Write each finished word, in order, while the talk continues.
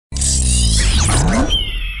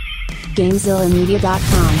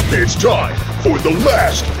GameZillaMedia.com. It's time for the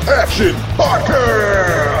Last Action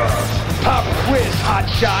Podcast! Pop quiz,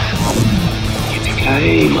 hotshot.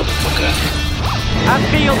 Yippee-ki-yay, motherfucker. I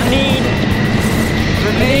feel the need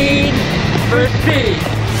for speed.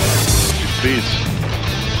 Speeds,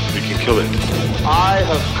 we can kill it. I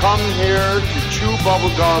have come here to chew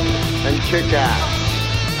bubblegum and kick ass.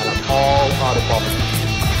 And I'm all out of bubblegum.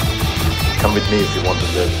 Come with me if you want to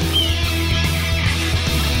live.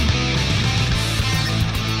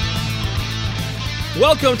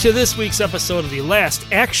 Welcome to this week's episode of the Last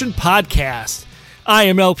Action Podcast. I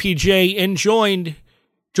am LPJ, and joining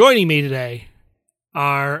me today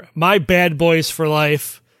are my bad boys for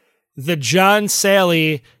life, the John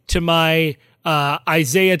Sally to my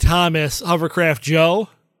Isaiah Thomas Hovercraft Joe.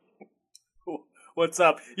 What's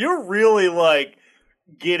up? You're really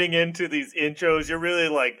getting into these intros. You're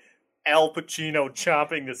really Al Pacino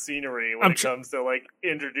chomping the scenery when it comes to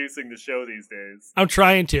introducing the show these days. I'm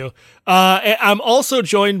trying to. I'm also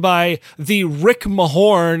joined by the Rick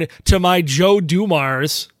Mahorn to my Joe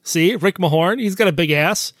Dumars. See, Rick Mahorn, he's got a big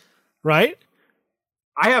ass, right?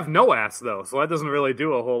 I have no ass though, so that doesn't really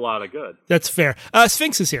do a whole lot of good. That's fair.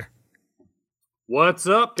 Sphinx is here. What's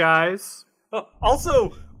up, guys?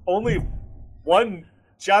 Also, only one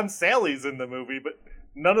John Sally's in the movie, but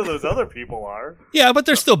none of those other people are. Yeah, but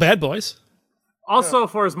they're still bad boys. Also,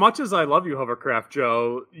 for as much as I love you, Hovercraft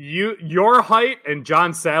Joe, your height and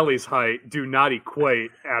John Sally's height do not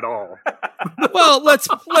equate at all. Well,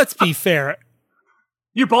 let's be fair.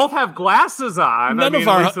 You both have glasses on. At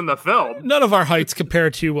least in the film. None of our heights compare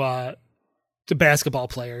to basketball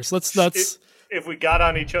players. Let's. If we got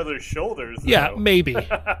on each other's shoulders. Yeah, though. maybe.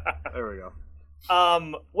 There we go.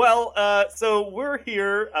 So we're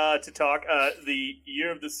here to talk. The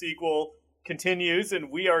year of the sequel continues, and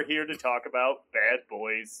we are here to talk about Bad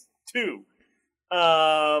Boys 2.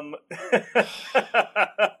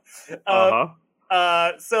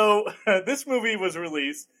 So this movie was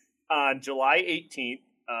released on July 18th,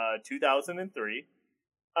 2003.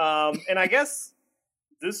 And I guess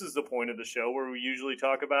this is the point of the show where we usually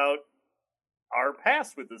talk about our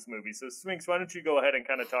past with this movie. So Sphinx, why don't you go ahead and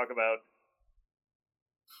kind of talk about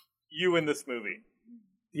you in this movie?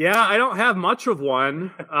 Yeah, I don't have much of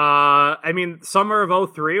one. Summer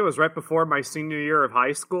of 03 was right before my senior year of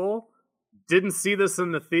high school. Didn't see this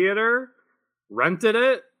in the theater. Rented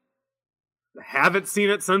it. Haven't seen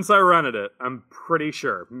it since I rented it, I'm pretty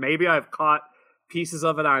sure. Maybe I've caught pieces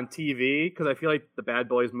of it on TV, because I feel like the Bad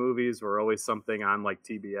Boys movies were always something on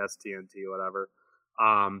TBS, TNT, whatever.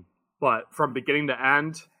 But from beginning to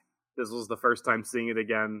end, this was the first time seeing it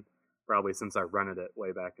again, probably since I rented it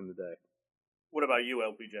way back in the day. What about you,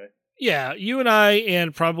 LPJ? Yeah, you and I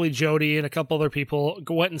and probably Jody and a couple other people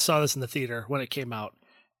went and saw this in the theater when it came out.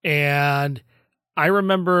 And I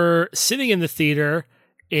remember sitting in the theater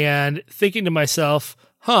and thinking to myself,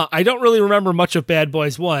 I don't really remember much of Bad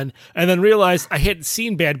Boys 1, and then realized I hadn't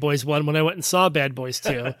seen Bad Boys 1 when I went and saw Bad Boys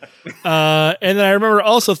 2. And then I remember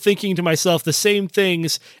also thinking to myself the same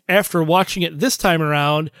things after watching it this time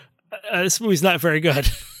around. This movie's not very good.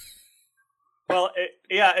 Well,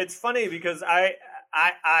 it's funny because I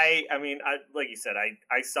like you said,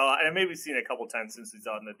 I saw, and I maybe seen it a couple times since we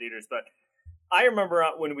saw it in the theaters, but I remember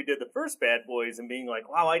when we did the first Bad Boys and being like,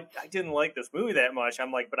 wow, I didn't like this movie that much. I'm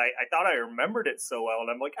like, but I thought I remembered it so well. And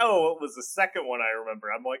I'm like, oh, it was the second one I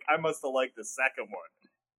remember. I'm like, I must have liked the second one.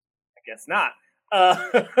 I guess not.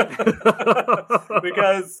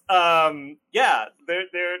 Because,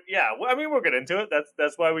 we'll get into it.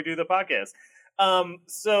 That's why we do the podcast.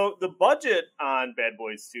 So the budget on Bad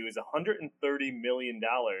Boys 2 is $130 million.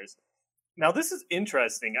 Now, this is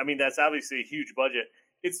interesting. I mean, that's obviously a huge budget.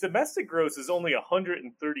 Its domestic gross is only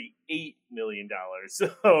 $138 million.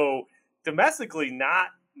 So domestically not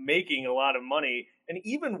making a lot of money. And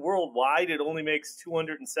even worldwide, it only makes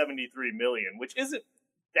 $273 million, which isn't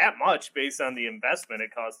that much based on the investment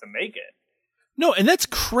it cost to make it. No, and that's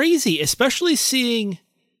crazy, especially seeing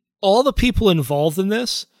all the people involved in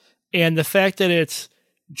this and the fact that it's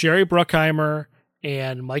Jerry Bruckheimer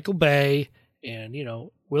and Michael Bay and,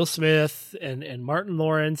 Will Smith and Martin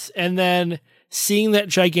Lawrence, and then seeing that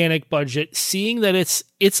gigantic budget, seeing that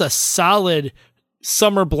it's a solid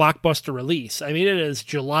summer blockbuster release. I mean, it is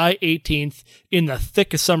July 18th in the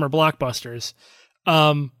thick of summer blockbusters.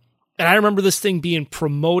 And I remember this thing being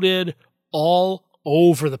promoted all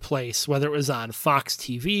over the place, whether it was on Fox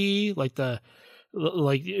TV,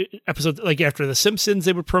 episodes after The Simpsons,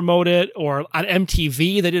 they would promote it, or on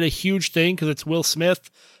MTV, they did a huge thing because it's Will Smith.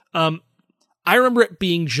 I remember it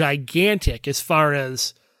being gigantic as far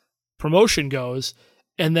as promotion goes,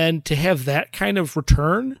 and then to have that kind of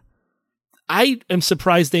return, I am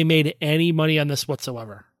surprised they made any money on this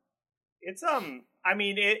whatsoever. It's I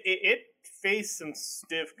mean, it faced some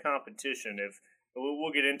stiff competition. If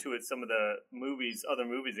we'll get into it, some of the other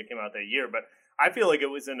movies that came out that year, but I feel like it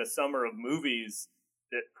was in a summer of movies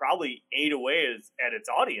that probably ate away at its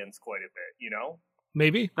audience quite a bit. You know,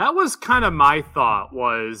 maybe that was kind of my thought.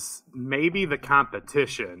 Was maybe the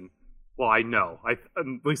competition. Well, I know. At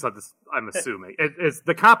least I'm assuming it's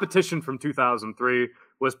the competition from 2003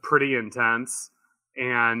 was pretty intense,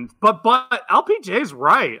 but LPJ's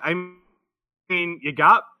right. I mean, you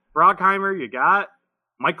got Brockheimer, you got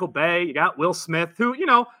Michael Bay, you got Will Smith, who,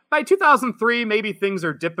 by 2003 maybe things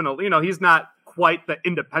are dipping. He's not quite the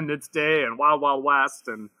Independence Day and Wild Wild West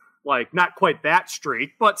and like not quite that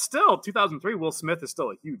streak, but still 2003 Will Smith is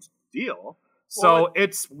still a huge deal. So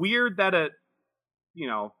it's weird that it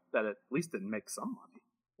at least didn't make some money.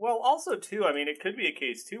 Well, also, too, I mean, it could be a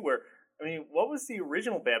case, too, where, I mean, what was the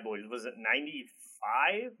original Bad Boys? Was it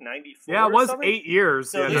 95, 94? Yeah, it was something? 8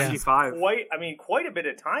 years. So 95. Quite a bit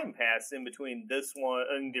of time passed in between this one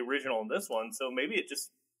and the original and this one, so maybe it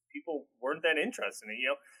just, people weren't that interested in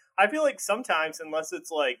it, I feel like sometimes, unless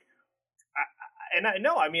it's like,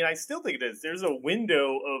 I still think it is, there's a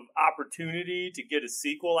window of opportunity to get a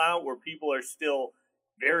sequel out where people are still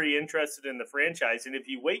very interested in the franchise, and if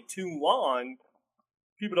you wait too long,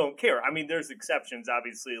 people don't care. I mean, there's exceptions,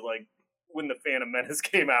 obviously, like when the Phantom Menace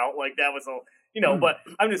came out, like that was but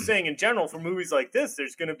I'm just saying in general, for movies like this,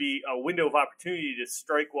 there's going to be a window of opportunity to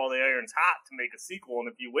strike while the iron's hot to make a sequel, and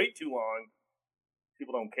if you wait too long,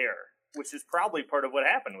 people don't care, which is probably part of what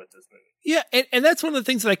happened with this movie. Yeah, and that's one of the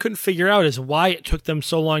things that I couldn't figure out is why it took them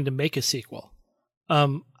so long to make a sequel.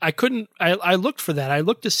 I looked for that. I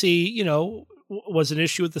looked to see, was it an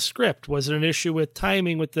issue with the script? Was it an issue with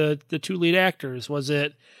timing with the two lead actors? Was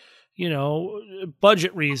it,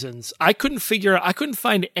 budget reasons? I couldn't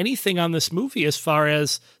find anything on this movie as far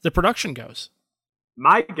as the production goes.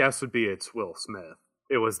 My guess would be it's Will Smith.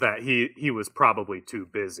 It was that he was probably too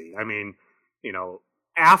busy. I mean,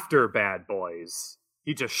 after Bad Boys,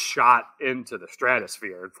 he just shot into the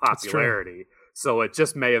stratosphere of popularity. So it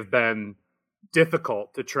just may have been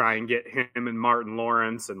difficult to try and get him and Martin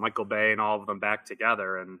Lawrence and Michael Bay and all of them back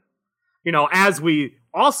together. And, as we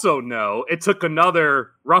also know, it took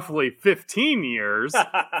another roughly 15 years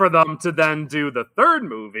for them to then do the third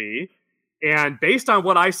movie. And based on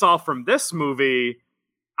what I saw from this movie,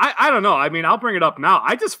 I don't know. I mean, I'll bring it up now.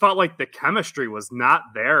 I just felt like the chemistry was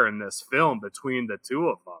not there in this film between the two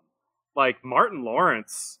of them. Like, Martin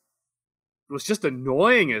Lawrence was just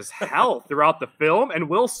annoying as hell throughout the film, and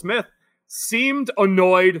Will Smith seemed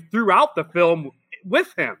annoyed throughout the film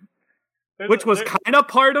with him, which was kind of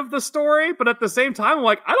part of the story, but at the same time, I'm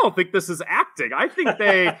like, I don't think this is acting. I think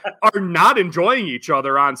they are not enjoying each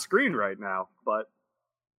other on screen right now, but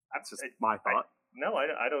that's just my thought.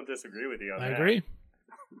 I don't disagree with you on that. I agree.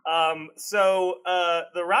 So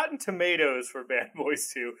the Rotten Tomatoes for Bad Boys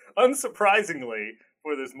 2, unsurprisingly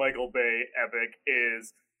for this Michael Bay epic,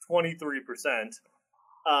 is 23%.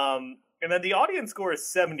 And then the audience score is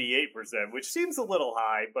 78%, which seems a little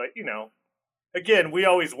high, but, again, we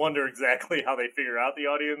always wonder exactly how they figure out the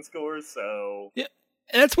audience scores, so... Yeah,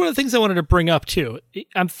 and that's one of the things I wanted to bring up, too.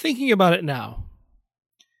 I'm thinking about it now.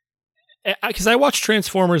 Because I watched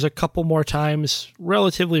Transformers a couple more times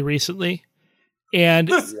relatively recently, and...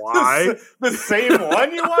 Why? The same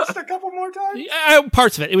one you watched a couple more times?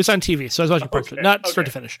 Parts of it. It was on TV, so I was watching parts of it, not start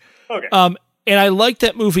to finish. Okay. And I like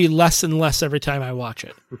that movie less and less every time I watch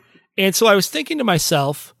it. And so I was thinking to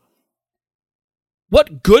myself,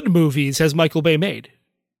 what good movies has Michael Bay made?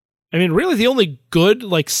 I mean, really the only good,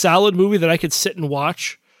 like, solid movie that I could sit and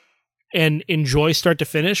watch and enjoy start to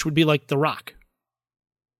finish would be, like, The Rock.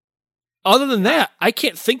 Other than that, I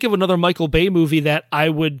can't think of another Michael Bay movie that I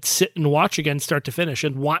would sit and watch again start to finish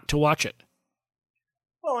and want to watch it.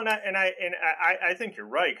 Well, and I think you're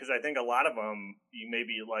right, because I think a lot of them, you may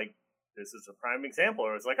be like, this is a prime example,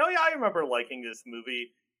 or it's like, oh yeah, I remember liking this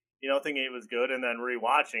movie, thinking it was good, and then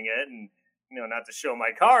rewatching it, and, not to show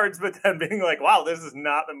my cards, but then being like, wow, this is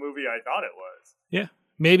not the movie I thought it was. Yeah.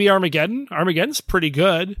 Maybe Armageddon. Armageddon's pretty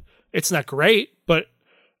good. It's not great, but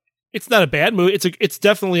it's not a bad movie. It's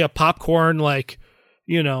definitely a popcorn, like,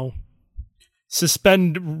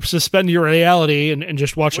 suspend your reality and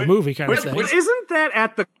just watch a movie kind of thing. But isn't that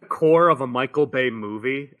at the core of a Michael Bay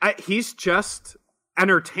movie? He's just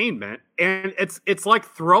entertainment, and it's like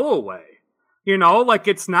throwaway. Like,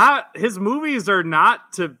 it's not, his movies are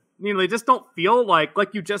not to, they just don't feel like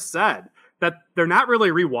you just said, that they're not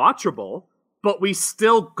really rewatchable, but we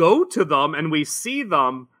still go to them and we see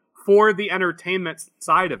them for the entertainment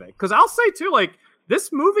side of it. Because I'll say too, like,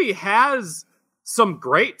 this movie has some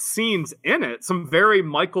great scenes in it, some very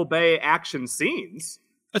Michael Bay action scenes.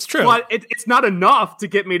 That's true. But it's not enough to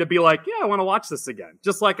get me to be like, yeah, I want to watch this again.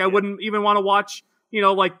 Just like I wouldn't even want to watch,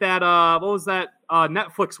 like that, what was that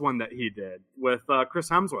Netflix one that he did with Chris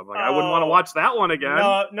Hemsworth? Like, I wouldn't want to watch that one again.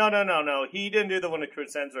 No. He didn't do the one with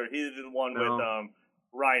Chris Hemsworth. He did the one with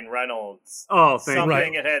Ryan Reynolds. Oh,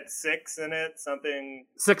 something. It had 6 in it. Something.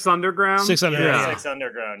 6 Underground. 6 Underground. Yeah. 6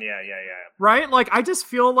 Underground. Yeah. Right. Like I just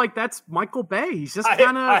feel like that's Michael Bay. He's just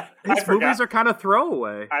kind of his movies are kind of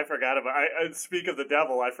throwaway. I forgot about. I speak of the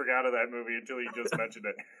devil. I forgot of that movie until you just mentioned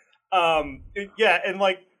it. Yeah, and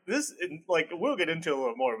like this, we'll get into it a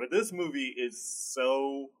little more, but this movie is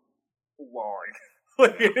so long.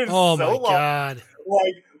 Like it is oh so my long. God.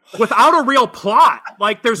 Like. Without a real plot.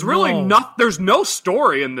 Like, there's really there's no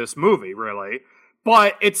story in this movie, really.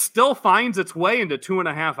 But it still finds its way into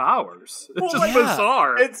 2.5 hours. It's just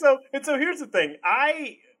bizarre. And so here's the thing.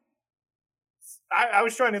 I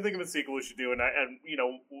was trying to think of a sequel we should do, and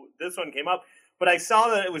this one came up, but I saw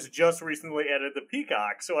that it was just recently added to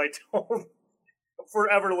Peacock, so I told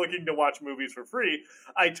forever looking to watch movies for free,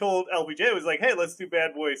 I told LBJ, I was like, hey, let's do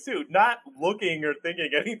Bad Boys 2, not looking or thinking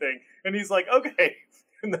anything, and he's like, okay.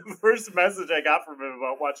 And the first message I got from him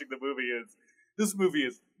about watching the movie is, this movie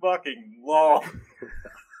is fucking long.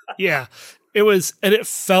 Yeah, it was, and it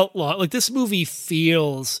felt long. Like, this movie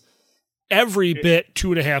feels every bit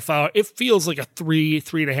 2.5 hours. It feels like a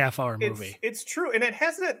 3.5 hour movie. It's true, and it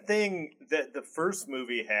has that thing that the first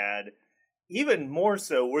movie had, even more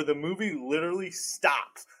so, where the movie literally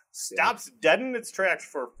stops dead in its tracks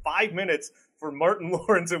for 5 minutes for Martin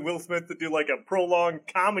Lawrence and Will Smith to do like a prolonged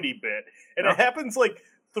comedy bit. And it happens like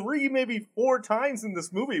 3, maybe 4 times in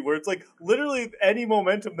this movie where it's like literally any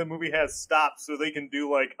momentum the movie has stops so they can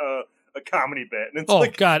do like a comedy bit. And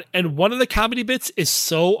it's God. And one of the comedy bits is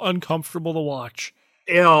so uncomfortable to watch.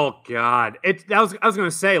 Oh God. I was going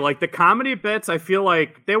to say, like, the comedy bits, I feel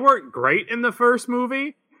like they weren't great in the first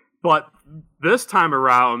movie, but this time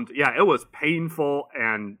around, yeah, it was painful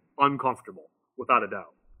and uncomfortable without a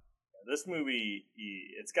doubt. This movie,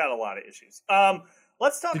 it's got a lot of issues.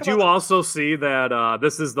 Let's talk Did you also see that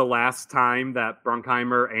this is the last time that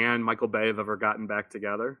Bruckheimer and Michael Bay have ever gotten back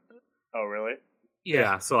together? Oh, really?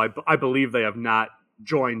 Yeah, so I believe they have not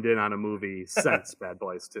joined in on a movie since Bad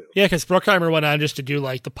Boys 2. Yeah, because Bruckheimer went on just to do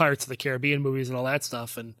like the Pirates of the Caribbean movies and all that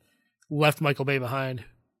stuff and left Michael Bay behind.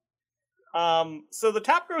 So the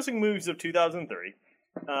top grossing movies of 2003.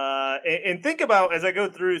 And think about, as I go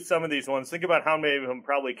through some of these ones, think about how many of them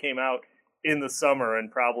probably came out in the summer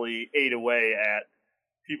and probably ate away at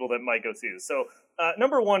people that might go see this. So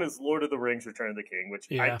number 1 is Lord of the Rings: Return of the King, which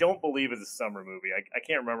I don't believe is a summer movie. I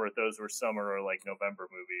can't remember if those were summer or like November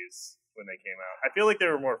movies when they came out. I feel like they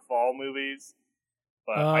were more fall movies,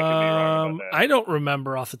 but I could be wrong about that. I don't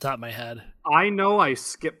remember off the top of my head. I know I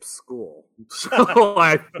skipped school, so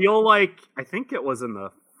I feel like I think it was in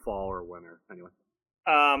the fall or winter. Anyway.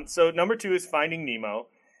 So number 2 is Finding Nemo.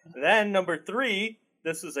 Then number 3,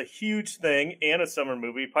 this was a huge thing and a summer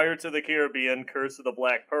movie, Pirates of the Caribbean: Curse of the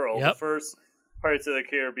Black Pearl, the first Pirates of the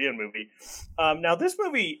Caribbean movie. Now this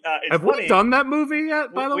movie, have we done that movie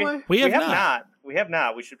yet? By the way, we have not. We have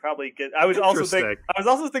not. We should probably get. I was also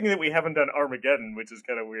thinking that we haven't done Armageddon, which is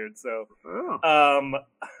kind of weird. So,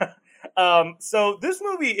 so this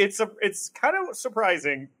movie, it's kind of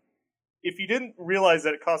surprising. If you didn't realize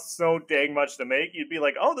that it cost so dang much to make, you'd be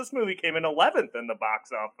like, oh, this movie came in 11th in the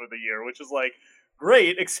box office for the year, which is like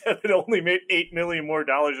great, except it only made $8 million more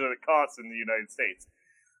than it costs in the United States.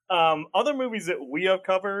 Other movies that we have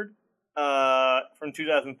covered from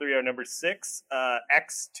 2003 are number 6,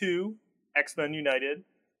 X2, X-Men United.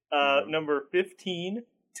 Number 15,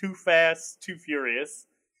 Too Fast, Too Furious.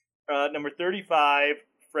 Number 35,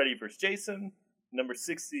 Freddy vs. Jason. Number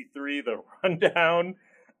 63, The Rundown,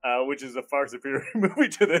 which is a far superior movie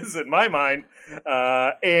to this in my mind.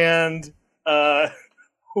 And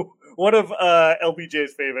one of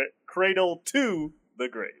LBJ's favorite, Cradle to the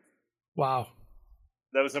Grave. Wow.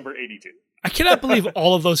 That was number 82. I cannot believe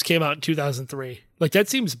all of those came out in 2003. Like, that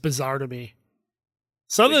seems bizarre to me.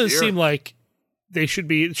 Some of them seem like they should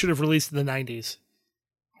have released in the 90s.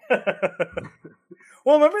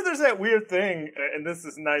 Well, remember there's that weird thing, and this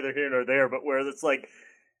is neither here nor there, but where it's like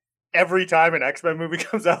every time an X-Men movie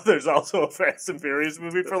comes out, there's also a Fast and Furious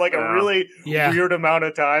movie for like a really weird amount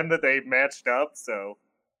of time that they matched up. So,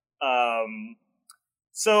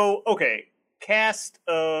 okay. Cast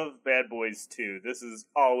of Bad Boys 2. This is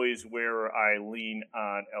always where I lean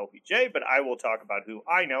on LPJ, but I will talk about who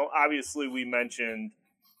I know. Obviously, we mentioned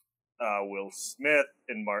Will Smith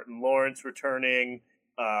and Martin Lawrence returning.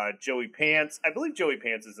 Joey Pants. I believe Joey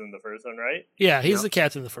Pants is in the first one, right? Yeah, he's the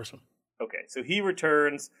captain in the first one. Okay, so he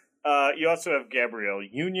returns. You also have Gabrielle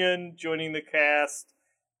Union joining the cast.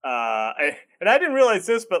 And I didn't realize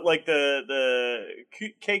this, but like the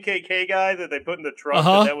KKK guy that they put in the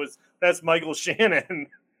trunk, that's Michael Shannon.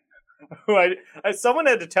 Who someone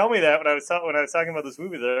had to tell me that when I was talking about this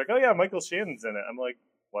movie. They're like, "Oh yeah, Michael Shannon's in it." I'm like,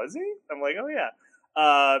 "Was he?" I'm like, "Oh yeah."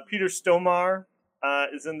 Peter Stormare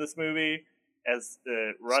is in this movie as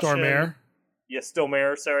the Russian. Stormare. Yeah,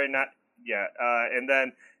 Stormare. Sorry, not yeah. And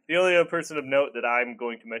then the only other person of note that I'm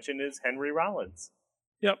going to mention is Henry Rollins.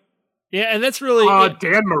 Yep. Yeah, and that's really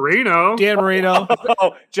Dan Marino. Dan Marino.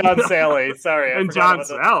 Oh, John Sally. Sorry, and John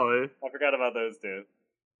Sally. I forgot about those two.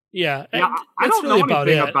 Yeah, I don't know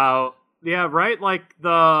anything about. Yeah, right. Like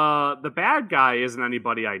the bad guy isn't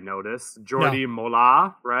anybody I noticed. Jordi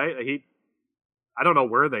Mola, right? I don't know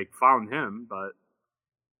where they found him, but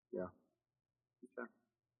yeah. Okay.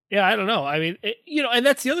 Yeah, I don't know. I mean, and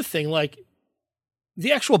that's the other thing. Like,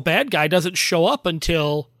 the actual bad guy doesn't show up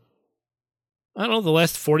until, I don't know, the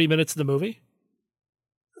last 40 minutes of the movie.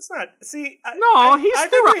 It's not. See, he's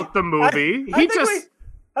throughout the movie.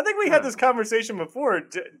 I think we had this conversation before.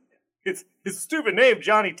 His stupid name,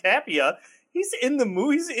 Johnny Tapia. He's in the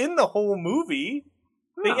movie. He's in the whole movie.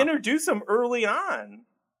 They introduce him early on.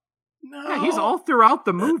 No, yeah, he's all throughout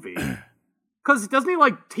the movie. Because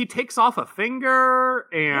doesn't he takes off a finger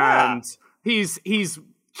and he's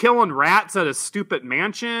killing rats at a stupid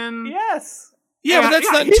mansion. Yes. Yeah, but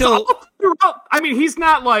that's not until. I mean, he's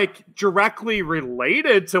not like directly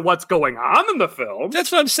related to what's going on in the film.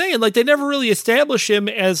 That's what I'm saying. Like, they never really establish him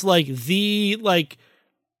as like the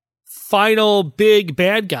final big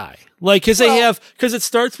bad guy. Like, because it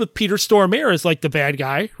starts with Peter Stormare as like the bad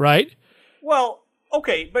guy, right? Well,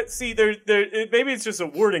 okay, but see, maybe it's just a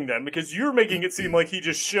wording then, because you're making it seem like he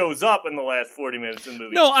just shows up in the last 40 minutes of the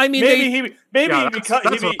movie. No, I mean maybe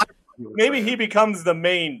he becomes the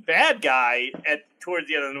main bad guy towards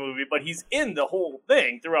the end of the movie, but he's in the whole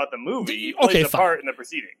thing throughout the movie. He plays a part in the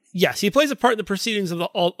proceedings. Yes, he plays a part in the proceedings of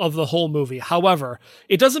the whole movie. However,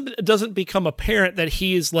 it doesn't become apparent that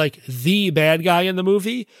he is like the bad guy in the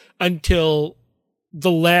movie until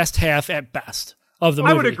the last half at best of the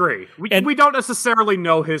movie. I would agree. We don't necessarily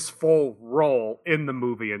know his full role in the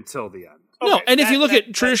movie until the end. No, Okay, and if you look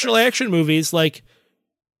at traditional action movies, like,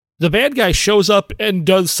 the bad guy shows up and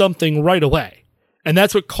does something right away. And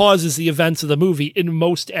that's what causes the events of the movie in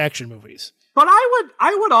most action movies. But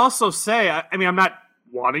I would also say, I mean, I'm not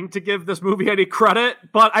wanting to give this movie any credit,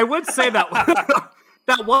 but I would say that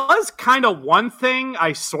that was kind of one thing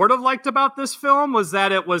I sort of liked about this film, was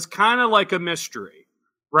that it was kind of like a mystery,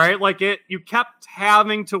 right? Like, you kept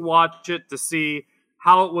having to watch it to see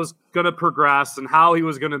how it was going to progress and how he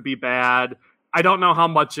was going to be bad. I don't know how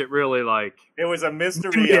much it really like. It was a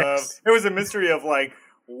mystery of like,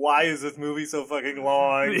 why is this movie so fucking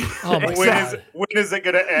long? Oh my God. When is it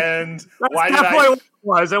going to end?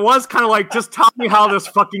 It was kind of like, just tell me how this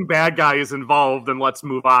fucking bad guy is involved and let's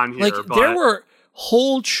move on here. Like, there were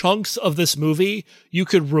whole chunks of this movie you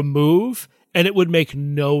could remove and it would make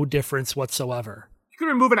no difference whatsoever. You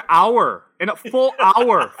could remove a full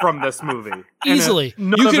hour from this movie. Easily.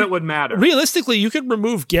 None of it would matter. Realistically, you could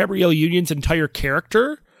remove Gabrielle Union's entire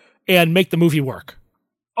character and make the movie work.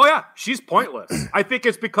 Oh yeah, she's pointless. I think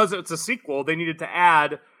it's because it's a sequel. They needed to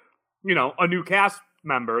add, a new cast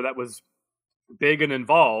member that was big and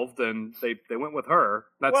involved, and they went with her.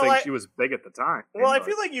 Not saying she was big at the time. Well, I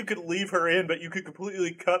feel like you could leave her in, but you could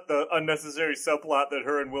completely cut the unnecessary subplot that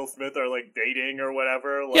her and Will Smith are like dating or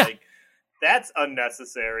whatever. Like, that's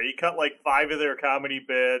unnecessary. Cut like 5 of their comedy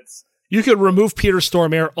bits. You could remove Peter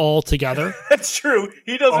Stormare altogether. That's true.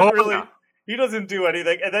 He doesn't he doesn't do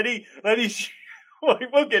anything, and then he. Well,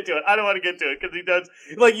 we'll get to it. I don't want to get to it because he does.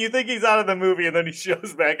 Like, you think he's out of the movie, and then he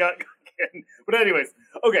shows back up again. But anyways,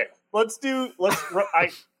 okay.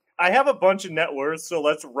 I have a bunch of net worths, so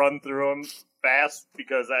let's run through them fast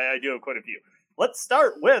because I do have quite a few. Let's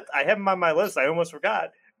start with, I have him on my list. I almost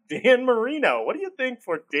forgot. Dan Marino. What do you think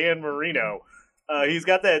for Dan Marino? He's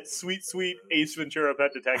got that sweet, sweet Ace Ventura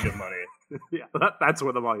Pet Detective money. Yeah, that's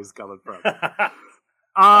where the money's coming from.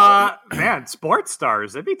 Man, sports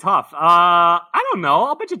stars, it'd be tough. I don't know.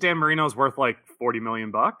 I'll bet you Dan Marino's worth like $40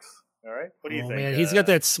 million. All right. What do you think? Man, he's got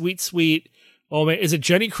that sweet. Oh man, is it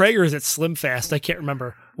Jenny Craig or is it Slim Fast? I can't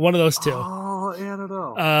remember. One of those two. Oh, I don't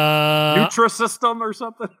know. Nutrisystem or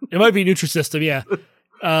something. It might be Nutrisystem. Yeah.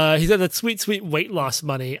 He's got that sweet weight loss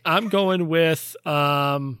money. I'm going with.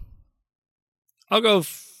 I'll go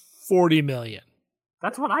 $40 million.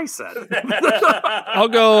 That's what I said. I'll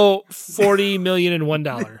go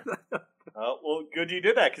 $40,000,001. Well, good you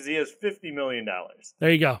did that because he has $50 million. There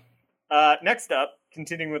you go. Next up,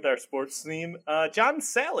 continuing with our sports theme, John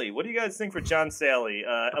Sally. What do you guys think for John Sally,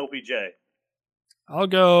 LPJ? I'll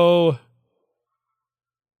go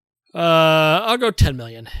 10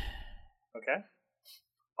 million. Okay.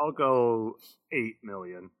 I'll go 8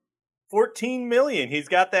 million. 14 million. He's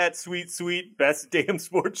got that sweet, sweet best damn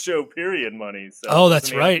sports show period money. So oh,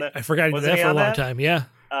 that's right. I forgot he did that for a long time. Yeah.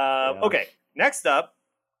 Okay. Next up,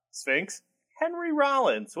 Sphinx, Henry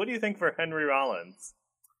Rollins. What do you think for Henry Rollins?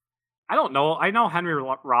 I don't know. I know Henry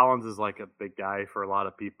Rollins is like a big guy for a lot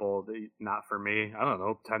of people. Not for me. I don't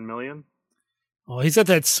know. 10 million. Oh, he's got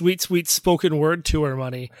that sweet, sweet spoken word tour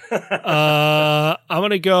money. I'll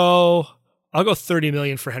go 30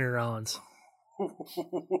 million for Henry Rollins.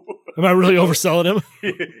 Am I really overselling him?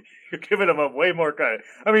 You're giving him a way more credit.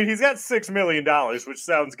 I mean, he's got $6 million, which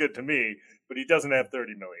sounds good to me, but he doesn't have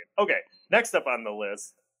 30 million. Okay, next up on the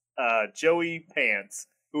list, Joey Pants,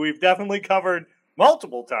 who we've definitely covered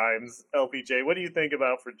multiple times. LPJ, what do you think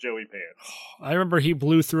about for Joey Pants? I remember he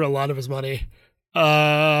blew through a lot of his money.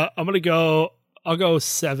 I'll go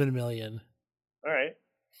 7 million. All right,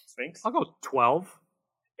 Sphinx. I'll go 12.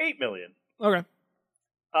 8 million. Okay.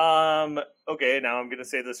 Okay, now I'm going to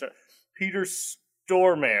say this. Peter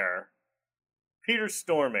Stormare.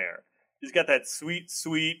 He's got that sweet,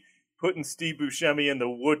 sweet putting Steve Buscemi in the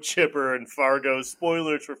wood chipper and Fargo.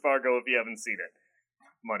 Spoilers for Fargo if you haven't seen it.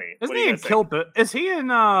 Money. Isn't he in Kill Bill? Is he in,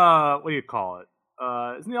 what do you call it?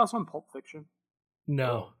 Isn't he also in Pulp Fiction?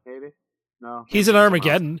 No. Maybe? No. He's in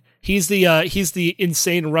Armageddon. He's the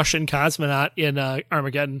insane Russian cosmonaut in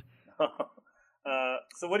Armageddon.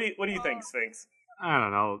 So what do you think, Sphinx? I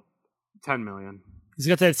don't know. 10 million. He's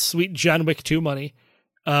got that sweet John Wick 2 money.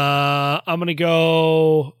 I'll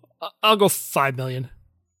go 5 million.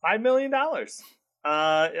 $5 million.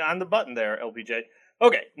 On the button there, LPJ.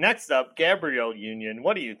 Okay, next up, Gabrielle Union.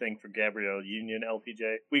 What do you think for Gabrielle Union,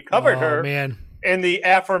 LPJ? We covered her man. in the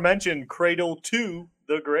aforementioned Cradle to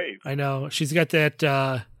the Grave. I know. She's got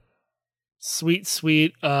that sweet,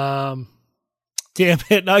 sweet damn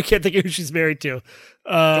it. Now I can't think of who she's married to.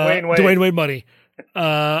 Dwayne Wade money.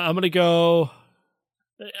 I'm going to go,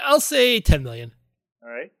 I'll say 10 million. All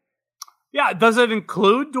right. Yeah, does it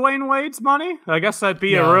include Dwayne Wade's money? I guess that'd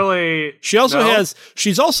be a really...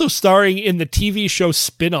 She's also starring in the TV show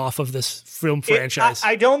spin-off of this film franchise.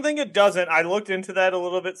 I don't think it doesn't. I looked into that a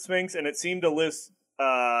little bit, Sphinx, and it seemed to list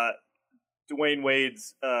Dwayne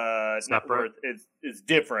Wade's net worth is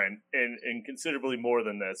different and considerably more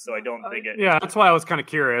than this, so I don't think it... Yeah, that's why I was kind of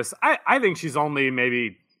curious. I think she's only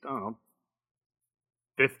maybe, I don't know,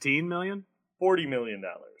 15 million? $40 million.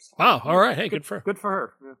 Wow, all right. Hey, good for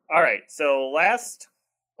her. Yeah. All right, so last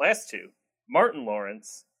two. Martin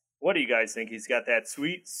Lawrence. What do you guys think? He's got that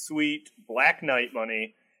sweet, sweet Black Knight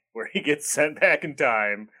money where he gets sent back in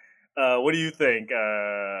time. What do you think?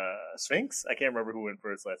 Sphinx? I can't remember who went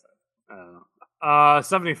first last time.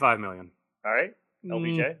 75 million. All right.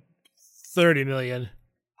 LBJ? 30 million.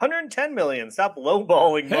 110 million. Stop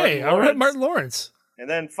lowballing Martin Lawrence. All right, Martin Lawrence. And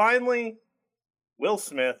then finally, Will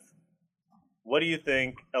Smith. What do you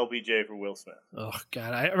think, LBJ, for Will Smith? Oh,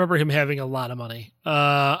 God. I remember him having a lot of money.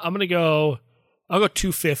 I'll go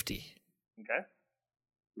 250. Okay.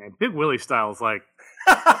 Man, Big Willie style is like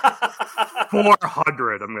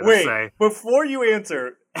 400, I'm going to say. Before you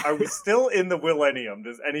answer, are we still in the Willennium?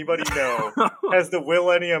 Does anybody know? Has the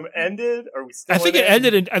Willennium ended? Are we still I think it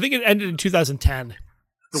ended in 2010.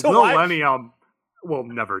 The Willennium will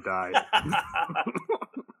never die.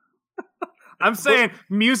 I'm saying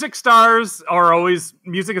music stars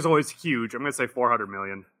music is always huge. I'm going to say 400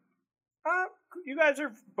 million. You guys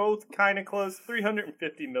are both kind of close. $350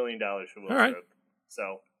 million for Will Smith. Right.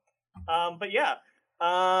 So, but yeah,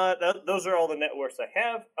 those are all the net worths I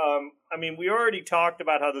have. I mean, we already talked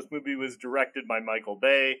about how this movie was directed by Michael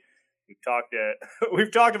Bay.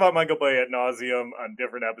 We've talked about Michael Bay ad nauseum on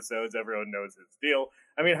different episodes. Everyone knows his deal.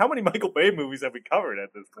 I mean, how many Michael Bay movies have we covered at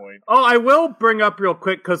this point? Oh, I will bring up real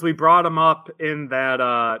quick because we brought him up in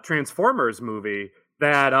that Transformers movie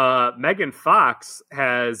that Megan Fox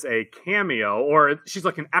has a cameo, or she's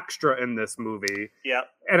like an extra in this movie. Yeah.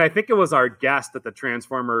 And I think it was our guest at the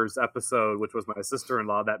Transformers episode, which was my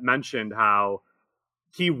sister-in-law, that mentioned how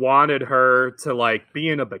he wanted her to like be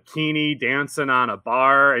in a bikini dancing on a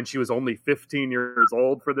bar, and she was only 15 years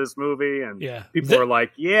old for this movie. And people were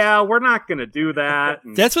like, yeah, we're not going to do that.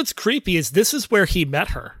 And that's what's creepy is this is where he met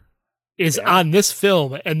her on this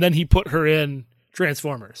film. And then he put her in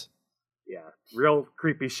Transformers. Yeah. Real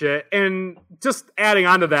creepy shit. And just adding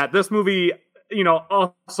on to that, this movie,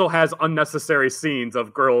 also has unnecessary scenes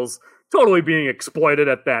of girls totally being exploited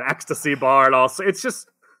at that ecstasy bar. And also it's just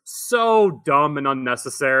so dumb and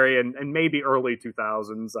unnecessary, and maybe early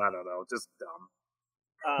 2000s. I don't know, just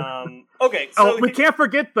dumb. Okay, so we can't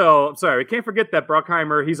forget though. Sorry, we can't forget that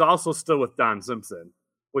Bruckheimer. He's also still with Don Simpson,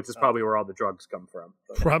 which is probably where all the drugs come from.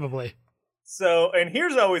 But. Probably. So, and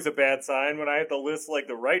here's always a bad sign when I have to list like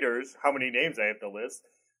the writers, how many names I have to list.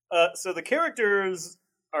 So the characters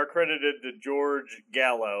are credited to George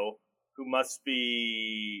Gallo, who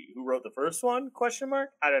wrote the first one? Question mark?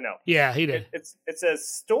 I don't know. Yeah, he did. It says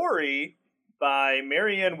story by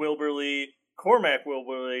Marianne Wilberly, Cormac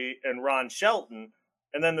Wilberly, and Ron Shelton,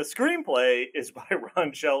 and then the screenplay is by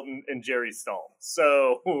Ron Shelton and Jerry Stahl.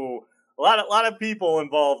 So a lot of people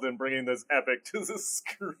involved in bringing this epic to the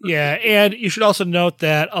screen. Yeah, and you should also note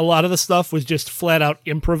that a lot of the stuff was just flat out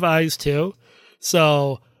improvised too.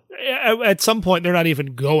 So at some point, they're not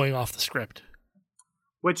even going off the script.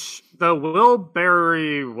 Which the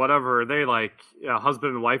Wilbury, whatever, they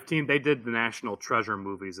husband and wife team, they did the National Treasure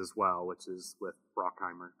movies as well, which is with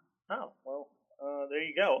Bruckheimer. Oh, well, there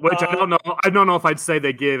you go. Which I don't know. I don't know if I'd say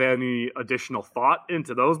they gave any additional thought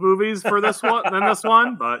into those movies for this one than this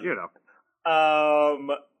one, but you know.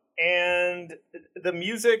 And the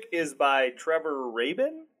music is by Trevor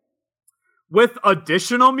Rabin. With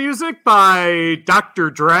additional music by Dr.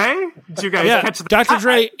 Dre. Did you guys catch that? Dr.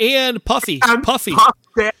 Dre and Puffy. Puffy.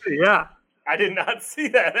 Yeah. I did not see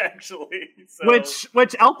that actually. So. Which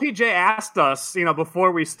LPJ asked us,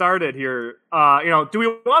 before we started here, do we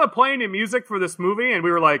want to play any music for this movie? And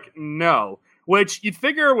we were like, no. Which you'd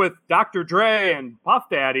figure with Dr. Dre and Puff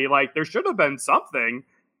Daddy, there should have been something,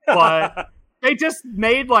 but they just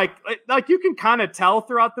made like you can kind of tell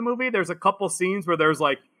throughout the movie. There's a couple scenes where there's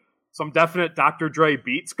some definite Dr. Dre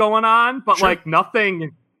beats going on, but sure.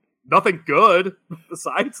 nothing good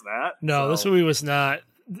besides that. No, this movie was not.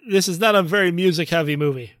 This is not a very music heavy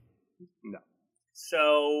movie. No.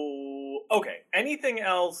 So, okay. Anything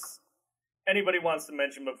else anybody wants to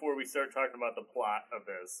mention before we start talking about the plot of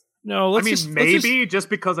this? No, maybe just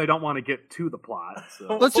because I don't want to get to the plot.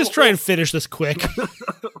 So. Let's just try and finish this quick.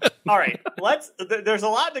 All right, there's a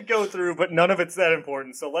lot to go through, but none of it's that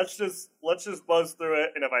important. So let's just buzz through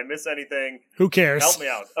it, and if I miss anything, who cares? Help me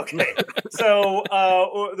out. Okay. So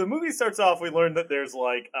the movie starts off. We learn that there's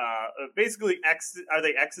basically are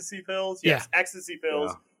they ecstasy pills? Yes, yeah. Ecstasy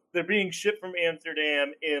pills. Yeah. They're being shipped from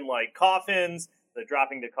Amsterdam in coffins. They're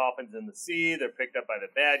dropping the coffins in the sea. They're picked up by the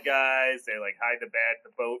bad guys. They hide the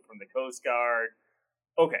boat from the Coast Guard.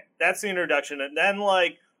 Okay, that's the introduction, and then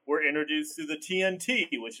we're introduced to the TNT,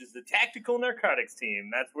 which is the Tactical Narcotics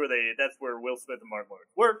Team. That's where Will Smith and Martin Lawrence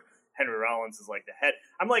work. Henry Rollins is the head.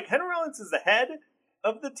 I'm Henry Rollins is the head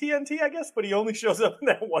of the TNT, I guess, but he only shows up in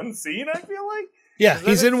that one scene, I feel like. Yeah,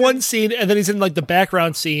 he's in one scene, and then he's in the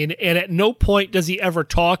background scene, and at no point does he ever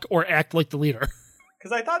talk or act like the leader.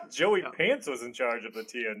 Because I thought Joey Pants was in charge of the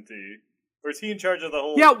TNT. Or is he in charge of the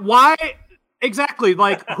whole... Yeah, why? Exactly.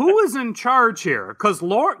 Who is in charge here? Because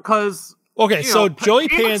okay, so Joey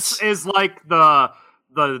Pants is the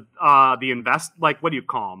invest... what do you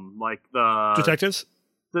call him? The... Detectives?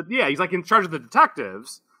 He's in charge of the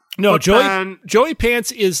detectives. No, Joey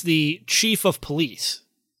Pants is the chief of police.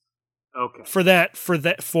 Okay. For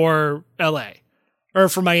LA. Or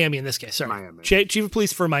for Miami in this case, sorry. Miami. Chief of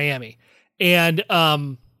police for Miami. And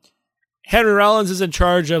Henry Rollins is in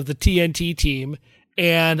charge of the TNT team,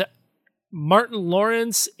 and Martin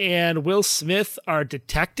Lawrence and Will Smith are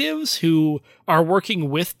detectives who are working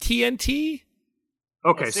with TNT.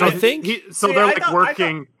 Okay, so I think they're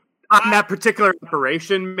working on that particular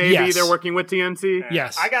operation. Maybe yes. They're working with TNT.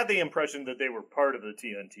 Yes, I got the impression that they were part of the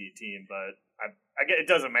TNT team, but I get it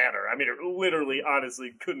doesn't matter. I mean, it literally,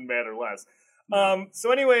 honestly, couldn't matter less.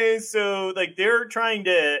 So anyways, they're trying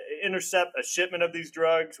to intercept a shipment of these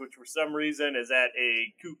drugs, which for some reason is at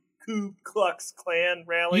a Ku Klux Klan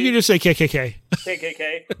rally. You can just say KKK.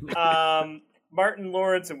 KKK. Martin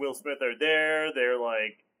Lawrence and Will Smith are there. They're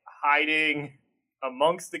hiding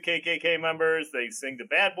amongst the KKK members. They sing the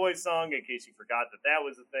Bad Boys song, in case you forgot that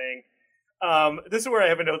was a thing. This is where I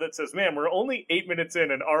have a note that says, man, we're only 8 minutes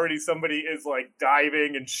in and already somebody is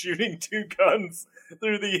diving and shooting two guns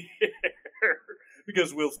through the air.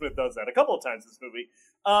 Because Will Smith does that a couple of times in this movie.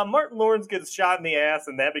 Martin Lawrence gets shot in the ass,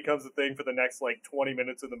 and that becomes a thing for the next 20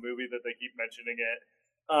 minutes of the movie that they keep mentioning it.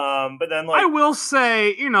 But then I will say,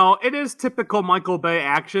 it is typical Michael Bay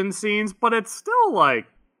action scenes, but it's still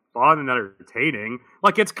fun and entertaining.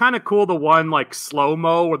 It's kind of cool, the one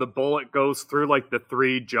slow-mo where the bullet goes through the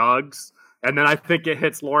 3 jugs, and then I think it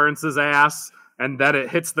hits Lawrence's ass, and then it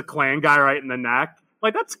hits the Klan guy right in the neck.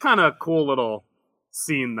 That's kind of a cool little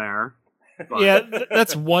scene there. But. Yeah,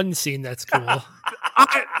 that's one scene that's cool.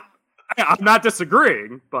 I'm not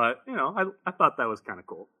disagreeing, but I thought that was kind of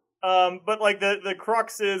cool. But like the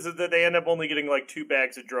crux is that they end up only getting like 2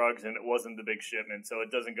 bags of drugs, and it wasn't the big shipment, so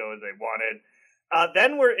it doesn't go as they wanted.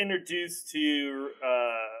 Then we're introduced to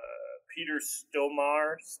Peter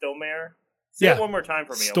Stormare. Say it one more time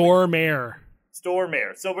for me. Stormare.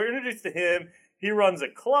 So we're introduced to him. He runs a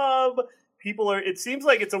club. It seems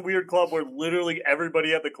like it's a weird club where literally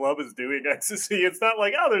everybody at the club is doing ecstasy. It's not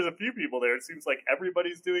like, oh, there's a few people there. It seems like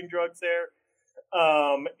everybody's doing drugs there.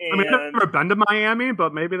 I mean, I've never been to Miami,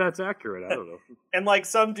 but maybe that's accurate. I don't know. And like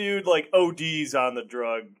some dude like ODs on the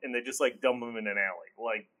drug, and they just like dump him in an alley.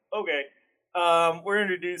 Like, okay. We're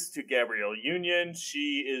introduced to Gabrielle Union.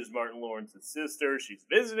 She is Martin Lawrence's sister. She's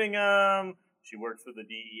visiting him. She works for the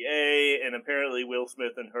DEA, and apparently Will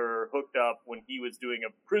Smith and her hooked up when he was doing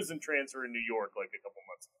a prison transfer in New York like a couple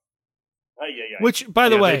months ago. Which, by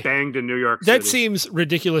the way, they banged in New York City. That seems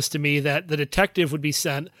ridiculous to me that the detective would be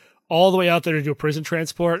sent all the way out there to do a prison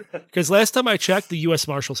transport, because last time I checked, the U.S.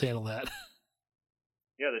 Marshals handle that.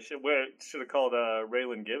 Yeah, they should have called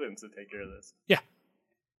Raylan Givens to take care of this. Yeah.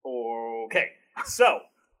 Okay, so...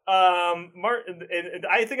 Martin, and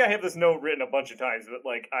I think I have this note written a bunch of times, but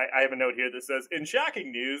like I have a note here that says, in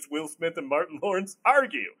shocking news, Will Smith and Martin Lawrence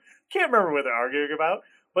argue. Can't remember what they're arguing about,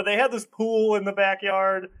 but they have this pool in the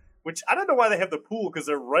backyard, which I don't know why they have the pool, because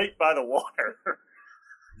they're right by the water.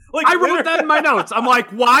 Like, I wrote that in my notes. I'm like,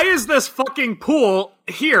 why is this fucking pool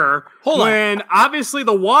here when obviously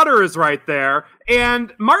the water is right there?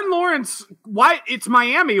 And Martin Lawrence, why it's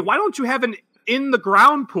Miami? Why don't you have an in the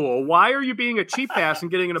ground pool? Why are you being a cheap ass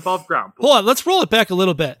and getting an above ground pool? Hold on, let's roll it back a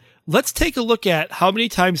little bit. Let's take a look at how many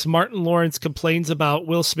times Martin Lawrence complains about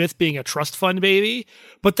Will Smith being a trust fund baby,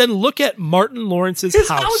 but then look at Martin Lawrence's house. His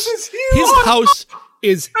house is huge. His house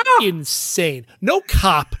is insane. No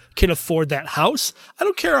cop can afford that house. I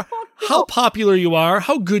don't care how popular you are,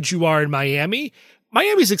 how good you are in Miami.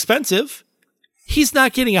 Miami's expensive. He's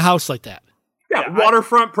not getting a house like that. Yeah,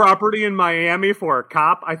 waterfront property in Miami for a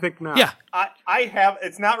cop? I think not. Yeah. I have,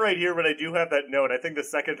 it's not right here, but I do have that note. I think the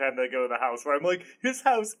second time they go to the house where I'm like, his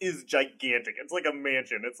house is gigantic. It's like a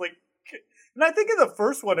mansion. It's like, and I think in the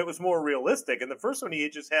first one it was more realistic. In the first one he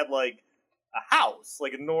just had like a house,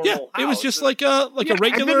 like a normal house. It was just like a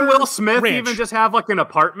regular Didn't Will Smith ranch. even just have like an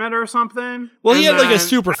apartment or something? Well, he had like a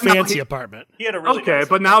super fancy apartment. He had a really nice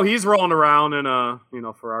but now he's rolling around in a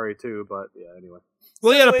Ferrari too. But yeah, anyway.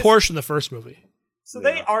 Well, he had a Porsche in the first movie. So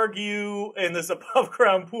they argue in this above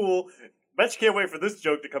ground pool. Bet you can't wait for this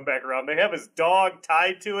joke to come back around. They have his dog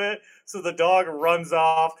tied to it, so the dog runs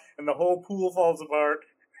off, and the whole pool falls apart,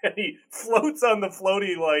 and he floats on the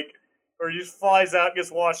floaty, or he just flies out and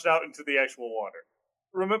gets washed out into the actual water.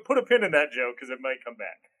 Remember, put a pin in that joke, because it might come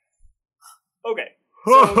back. Okay.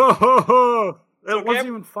 It wasn't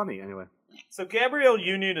even funny, anyway. So Gabrielle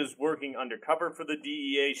Union is working undercover for the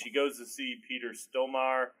DEA. She goes to see Peter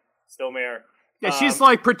Stormare. Yeah, she's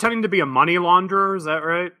like pretending to be a money launderer. Is that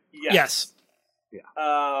right? Yes. Yeah.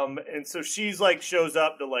 And so she's like shows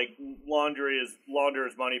up to like launder his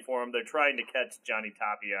money for him. They're trying to catch Johnny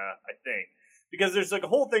Tapia, I think, because there's like a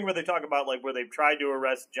whole thing where they talk about like where they've tried to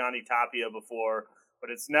arrest Johnny Tapia before, but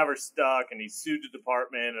it's never stuck, and he sued the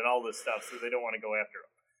department and all this stuff, so they don't want to go after him.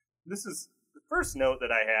 This is the first note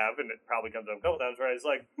that I have, and it probably comes up a couple times where I was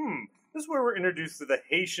like, this is where we're introduced to the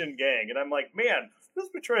Haitian gang, and I'm like, man, this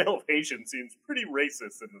portrayal of Haitian seems pretty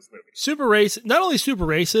racist in this movie. Super racist, not only super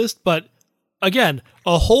racist, but again,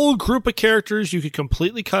 a whole group of characters you could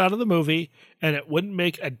completely cut out of the movie, and it wouldn't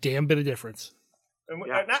make a damn bit of difference.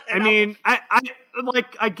 Yeah.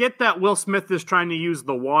 I get that Will Smith is trying to use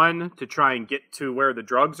the one to try and get to where the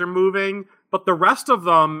drugs are moving, but the rest of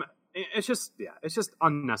them, it's just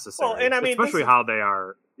unnecessary. Well, and I mean, especially how they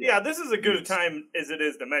are. Yeah, this is a good time as it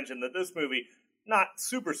is to mention that this movie, not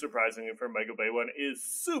super surprisingly for Michael Bay one, is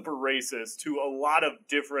super racist to a lot of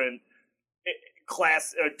different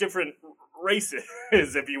different races,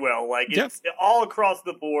 if you will. Like, it's all across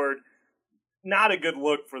the board. Not a good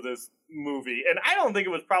look for this movie. And I don't think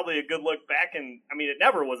it was probably a good look back in... I mean, it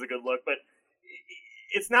never was a good look, but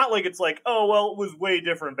it's not like it's like, oh, well, it was way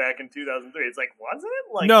different back in 2003. It's like, was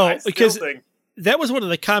it? Like, no, because that was one of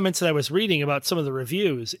the comments that I was reading about some of the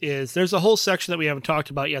reviews, is there's a whole section that we haven't talked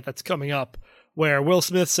about yet that's coming up where Will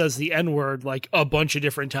Smith says the N-word like a bunch of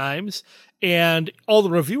different times. And all the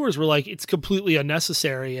reviewers were like, it's completely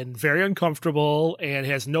unnecessary and very uncomfortable and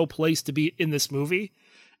has no place to be in this movie.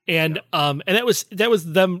 And that was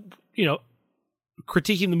them,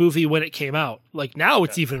 critiquing the movie when it came out. Like, now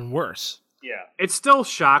it's even worse. Yeah. It still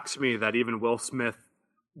shocks me that even Will Smith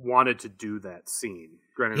wanted to do that scene.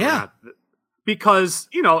 Granted, because,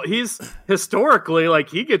 he's historically, like,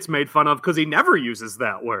 he gets made fun of because he never uses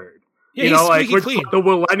that word. Yeah, you he's know, like squeaky with clean. the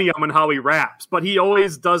Millennium and how he raps, but he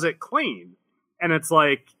always does it clean. And it's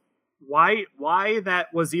like, why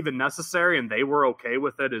that was even necessary and they were okay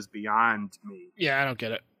with it is beyond me. Yeah, I don't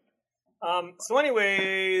get it. So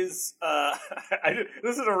anyways,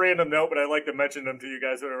 this is a random note, but I like to mention them to you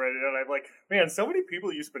guys when I write it down. I'm like, man, so many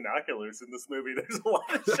people use binoculars in this movie. There's a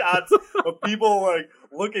lot of shots of people like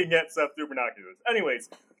looking at stuff through binoculars. Anyways,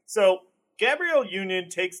 so Gabrielle Union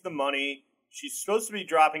takes the money. She's supposed to be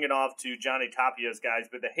dropping it off to Johnny Tapia's guys,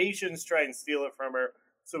 but the Haitians try and steal it from her.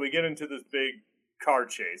 So we get into this big car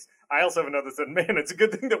chase. I also have another thing. Man, it's a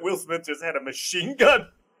good thing that Will Smith just had a machine gun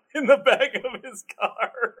in the back of his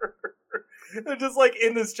car. They're just like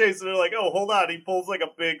in this chase, and they're like, "Oh, hold on!" He pulls like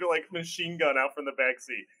a big like machine gun out from the back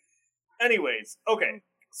seat. Anyways, okay,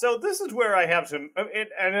 so this is where I have some.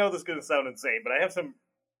 I know this is going to sound insane, but I have some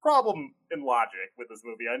problem in logic with this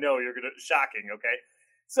movie. I know you're going to shocking. Okay,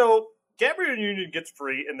 so Gabrielle Union gets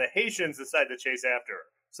free, and the Haitians decide to chase after her.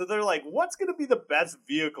 So they're like, "What's going to be the best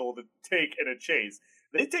vehicle to take in a chase?"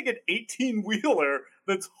 They take an 18-wheeler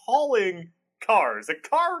that's hauling cars, a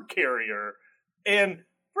car carrier, and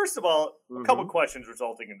first of all, a couple questions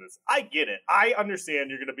resulting in this. I get it. I understand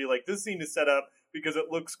you're going to be like, this scene is set up because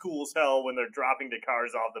it looks cool as hell when they're dropping the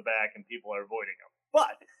cars off the back and people are avoiding them.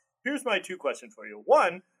 But here's my two questions for you.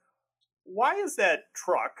 One, why is that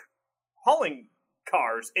truck hauling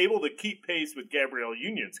cars able to keep pace with Gabrielle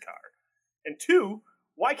Union's car? And two,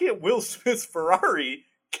 why can't Will Smith's Ferrari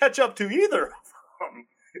catch up to either of them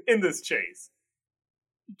in this chase?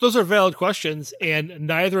 Those are valid questions, and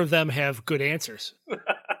neither of them have good answers.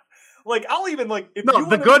 Like, I'll even, like...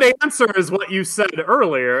 the good answer is what you said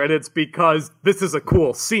earlier, and it's because this is a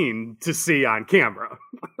cool scene to see on camera.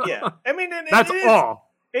 Yeah. I mean, that's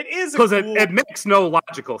all. It is because it makes no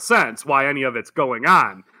logical sense why any of it's going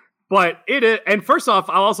on. But it is, and first off,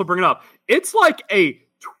 I'll also bring it up. It's like a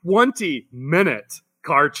 20-minute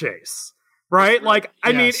car chase, right? Like,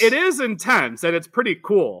 I mean, it is intense, and it's pretty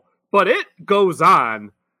cool, but it goes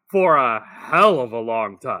on for a hell of a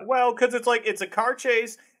long time. Well, because it's like, it's a car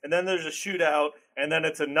chase, and then there's a shootout, and then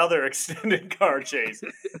it's another extended car chase.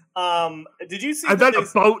 Did you see? And then a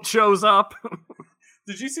boat shows up.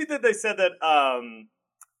 Did you see that they said that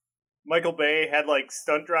Michael Bay had like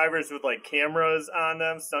stunt drivers with like cameras on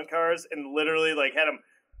them, stunt cars, and literally like had them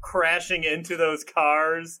crashing into those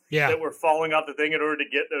cars that were falling off the thing in order to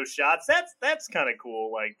get those shots? That's kind of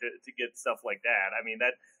cool, like to get stuff like that. I mean,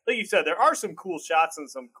 that, like you said, there are some cool shots and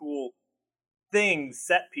some cool things,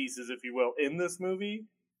 set pieces, if you will, in this movie.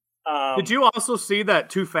 Did you also see that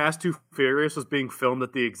Too Fast, Too Furious was being filmed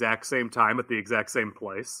at the exact same time at the exact same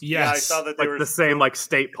place? Yes. Yeah, I saw that they were the same like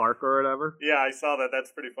state park or whatever. Yeah, I saw that.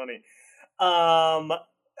 That's pretty funny.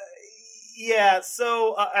 Yeah,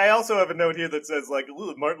 so I also have a note here that says, like,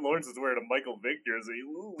 Martin Lawrence is wearing a Michael Vick jersey.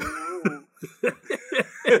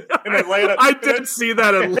 In Atlanta, I did see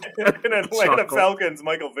that in Atlanta Falcons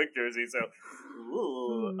Michael Vick jersey. So,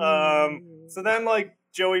 so then, like,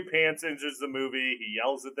 Joey Pants enters the movie. He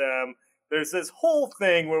yells at them. There's this whole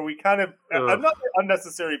thing where we kind of, another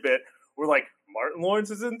unnecessary bit, where, like, Martin Lawrence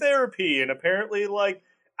is in therapy, and apparently, like,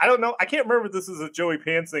 I don't know. I can't remember if this is a Joey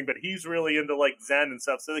Pants thing, but he's really into like Zen and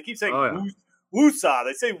stuff. So they keep saying woosah.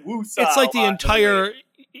 They say woosah. It's like the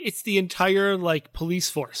entire like police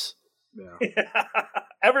force. Yeah.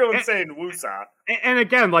 Everyone's saying woosah. And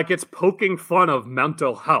again, like it's poking fun of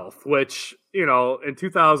mental health, which, you know, in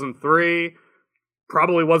 2003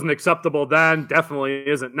 probably wasn't acceptable then, definitely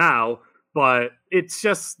isn't now. But it's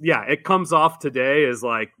just, it comes off today as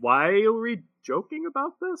like, why are we joking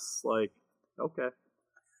about this? Like, okay.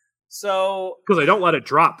 So, because they don't let it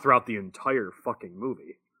drop throughout the entire fucking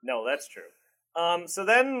movie. No, that's true. So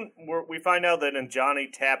then we find out that in Johnny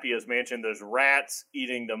Tapia's mansion, there's rats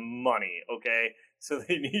eating the money. Okay, so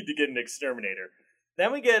they need to get an exterminator.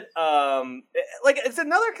 Then we get like it's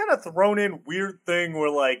another kind of thrown in weird thing where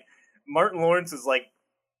like Martin Lawrence is like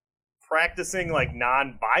practicing like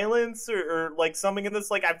non-violence or like something in this.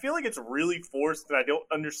 Like I feel like it's really forced, and I don't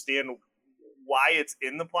understand why it's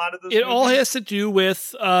in the plot of this movie. All has to do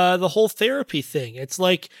with the whole therapy thing. It's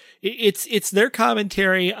like it's their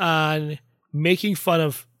commentary on making fun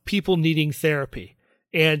of people needing therapy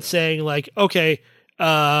and saying like, okay,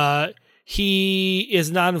 he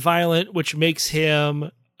is nonviolent, which makes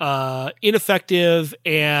him ineffective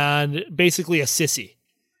and basically a sissy,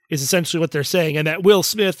 is essentially what they're saying. And that Will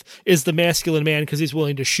Smith is the masculine man because he's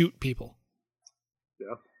willing to shoot people.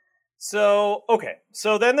 So, okay.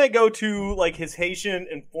 So then they go to, like, his Haitian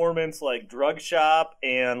informant's, like, drug shop,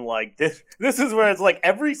 and, like, this is where it's, like,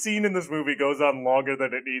 every scene in this movie goes on longer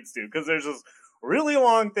than it needs to, because there's this really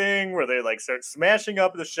long thing where they like start smashing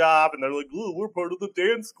up the shop and they're like, "Ooh, we're part of the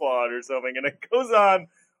dance squad" or something, and it goes on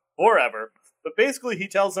forever. But basically, he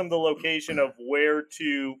tells them the location of where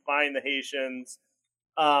to find the Haitians.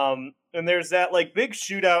 And there's that like big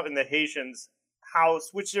shootout in the Haitians' house,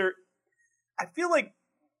 which I feel like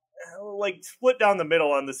split down the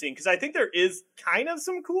middle on the scene, because I think there is kind of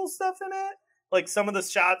some cool stuff in it. Like some of the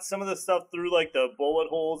shots, some of the stuff through like the bullet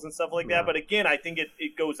holes and stuff like that. But again, I think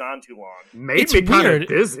it goes on too long. Made me kind of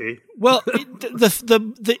dizzy. Well,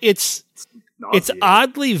 it's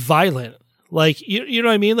oddly violent. Like you know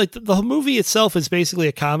what I mean? Like the movie itself is basically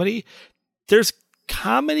a comedy. There's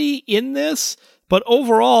comedy in this, but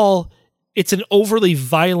overall, it's an overly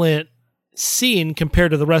violent scene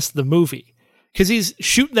compared to the rest of the movie. Because he's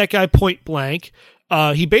shooting that guy point blank.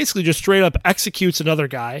 He basically just straight up executes another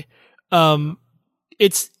guy.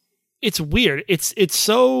 It's weird. It's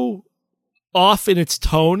so off in its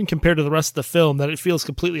tone compared to the rest of the film that it feels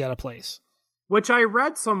completely out of place. Which I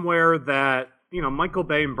read somewhere that, Michael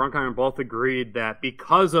Bay and Bruckheimer both agreed that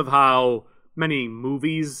because of how many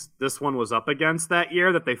movies this one was up against that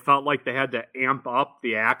year, that they felt like they had to amp up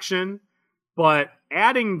the action. But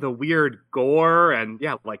adding the weird gore and,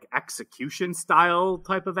 like execution style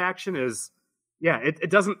type of action it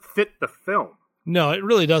doesn't fit the film. No, it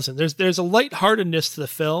really doesn't. There's a lightheartedness to the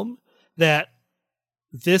film that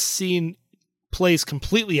this scene plays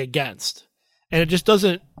completely against. And it just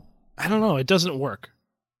doesn't, I don't know, it doesn't work.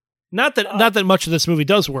 Not that much of this movie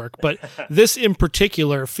does work, but this in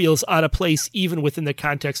particular feels out of place even within the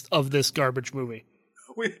context of this garbage movie.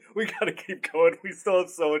 We gotta keep going. We still have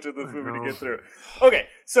so much of this movie to get through. Okay,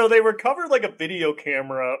 so they recovered like a video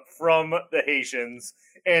camera from the Haitians,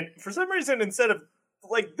 and for some reason, instead of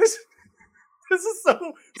like this is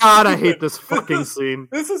so God, stupid. I hate this fucking scene.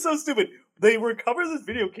 This is so stupid. They recover this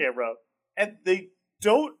video camera and they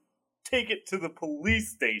don't take it to the police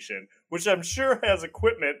station, which I'm sure has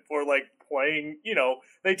equipment for like playing,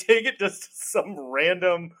 they take it to some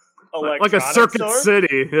random electronics like a Circuit store.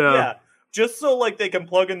 City. Yeah. Just so like they can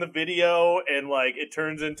plug in the video and like it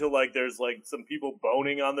turns into like there's like some people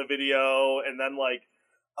boning on the video, and then like,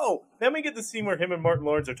 oh, then we get the scene where him and Martin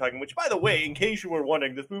Lawrence are talking, which by the way, in case you were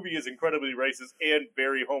wondering, this movie is incredibly racist and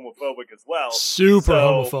very homophobic as well. Super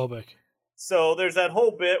homophobic. So there's that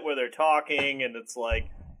whole bit where they're talking and it's like,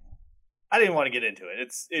 I didn't want to get into it.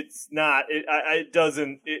 It's not. It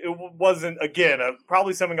wasn't. Again,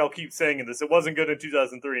 probably something I'll keep saying in this. It wasn't good in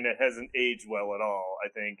 2003, and it hasn't aged well at all. I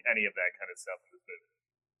think any of that kind of stuff in this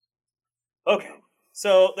movie. Okay,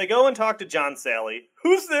 so they go and talk to John Sally,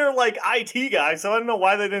 who's their like IT guy. So I don't know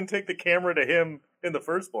why they didn't take the camera to him in the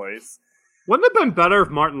first place. Wouldn't it have been better if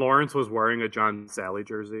Martin Lawrence was wearing a John Sally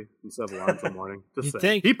jersey instead of Alonzo Mourning? Just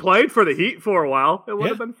saying. He played for the Heat for a while. It would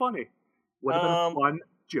have been funny. Would have been a fun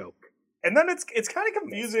joke. And then it's kind of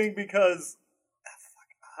confusing because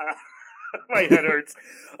my head hurts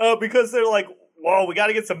because they're like, "Whoa, we got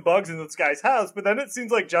to get some bugs in this guy's house." But then it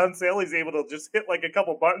seems like John Sally's able to just hit like a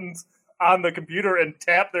couple buttons on the computer and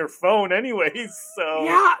tap their phone anyways. So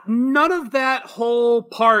yeah, none of that whole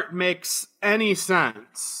part makes any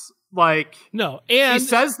sense. Like, no, and he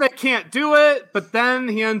says they can't do it, but then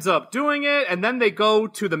he ends up doing it, and then they go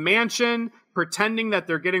to the mansion pretending that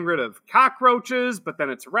they're getting rid of cockroaches, but then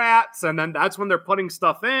it's rats, and then that's when they're putting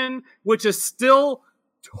stuff in, which is still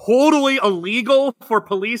totally illegal for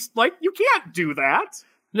police. Like, you can't do that.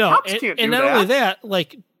 No, Cops can't do and not that. only that,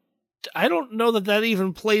 like, I don't know that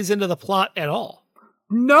even plays into the plot at all.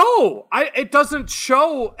 No, it doesn't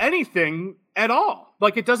show anything at all.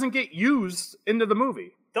 Like, it doesn't get used into the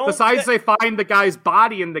movie. Besides, they find the guy's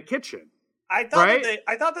body in the kitchen. I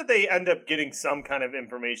thought that they end up getting some kind of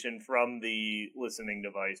information from the listening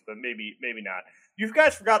device, but maybe not. You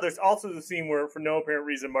guys forgot there's also the scene where, for no apparent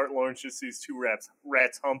reason, Martin Lawrence just sees two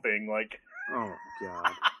rats humping. Like, oh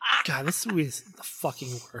god, God, this movie is the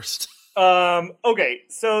fucking worst. Okay,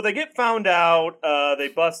 so they get found out. They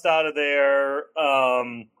bust out of there.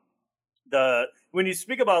 When you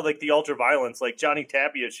speak about like the ultra violence, like Johnny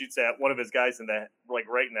Tapia shoots at one of his guys in the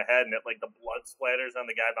right in the head, and it like the blood splatters on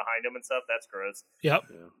the guy behind him and stuff. That's gross. Yep.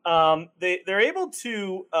 They're able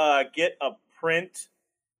to get a print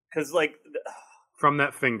because like from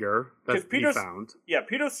that finger that he found. Yeah,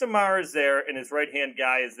 Peter Samar is there, and his right hand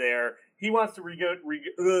guy is there. He wants to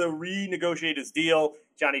renegotiate his deal.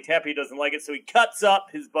 Johnny Tapia doesn't like it, so he cuts up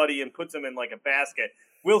his buddy and puts him in like a basket.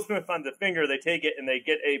 Will Smith finds a finger. They take it and they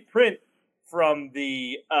get a print from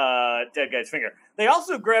the dead guy's finger. They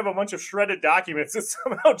also grab a bunch of shredded documents that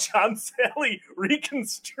somehow John Sally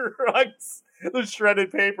reconstructs the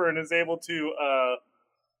shredded paper and is able to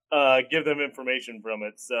give them information from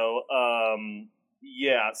it. So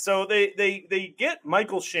Yeah, so they get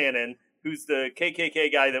Michael Shannon, who's the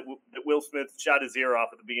KKK guy that Will Smith shot his ear off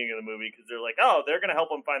at the beginning of the movie, because they're like, oh, they're going to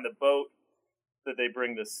help him find the boat that they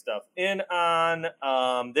bring this stuff in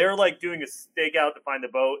on. They're like doing a stakeout to find the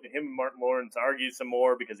boat, and him and Martin Lawrence argue some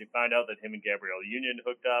more because he found out that him and Gabrielle Union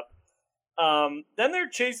hooked up. Then they're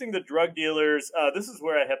chasing the drug dealers. This is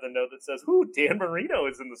where I have the note that says, Dan Marino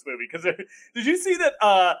is in this movie. Because did you see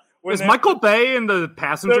that? Is Michael Bay in the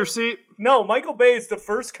passenger seat? No, Michael Bay is the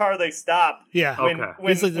first car they stop. Yeah.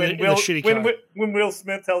 He's like the shitty car. When Will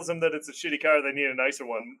Smith tells them that it's a shitty car, they need a nicer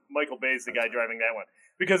one. Michael Bay's the guy driving that one.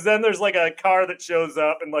 Because then there's like a car that shows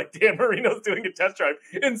up and like Dan Marino's doing a test drive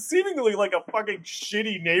in seemingly like a fucking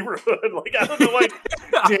shitty neighborhood. Like I don't know why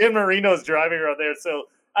Dan Marino's driving around there. So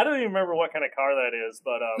I don't even remember what kind of car that is,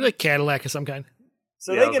 but a Cadillac of some kind.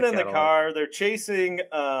 So they get in the car. They're chasing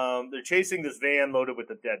this van loaded with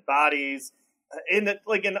the dead bodies. In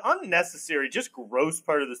like an unnecessary, just gross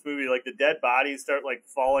part of this movie, like the dead bodies start like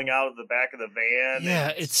falling out of the back of the van.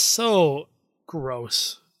 Yeah, it's so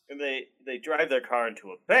gross. And they drive their car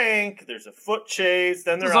into a bank. There's a foot chase.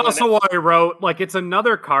 Then there's also what I wrote. Like it's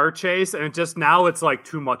another car chase, and now it's like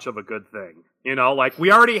too much of a good thing. You know, like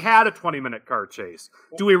we already had a 20-minute car chase.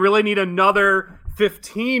 Do we really need another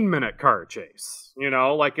 15-minute car chase? You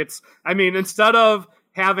know, like instead of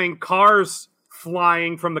having cars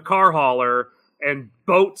flying from the car hauler and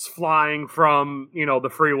boats flying from, the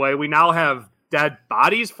freeway, we now have dead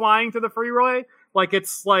bodies flying to the freeway.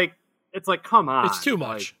 It's like, come on. It's too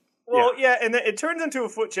much. Well, yeah, and then it turns into a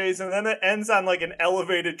foot chase, and then it ends on like an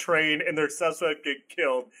elevated train, and their suspect get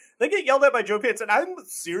killed. They get yelled at by Joe Pants, and I'm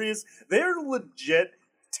serious. They're legit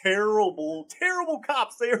terrible, terrible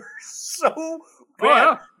cops. They are so bad. Oh,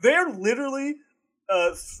 yeah. They're literally,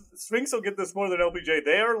 Sphinx will get this more than LPJ.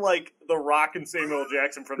 They are like The Rock and Samuel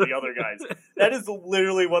Jackson from the other guys. That is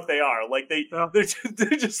literally what they are. Like they're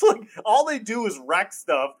just like, all they do is wreck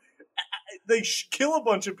stuff. They kill a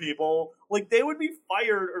bunch of people. Like they would be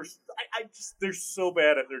fired, or they're so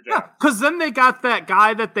bad at their job. Yeah, because then they got that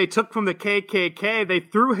guy that they took from the KKK. They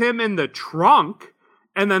threw him in the trunk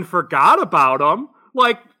and then forgot about him.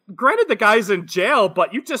 Like, granted, the guy's in jail,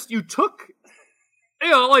 but you took,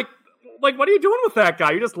 like what are you doing with that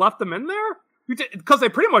guy? You just left him in there because they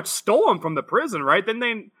pretty much stole him from the prison, right? Didn't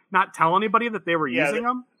they not tell anybody that they were using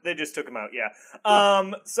him? They just took him out, yeah.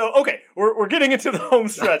 So, okay, we're getting into the home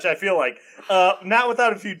stretch, I feel like. Not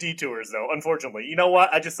without a few detours, though, unfortunately. You know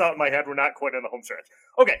what? I just thought in my head we're not quite in the home stretch.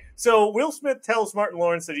 Okay, so Will Smith tells Martin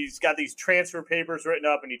Lawrence that he's got these transfer papers written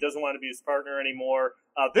up and he doesn't want to be his partner anymore.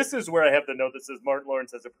 This is where I have the note that says Martin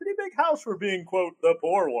Lawrence has a pretty big house for being, quote, the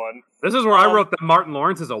poor one. This is where I wrote that Martin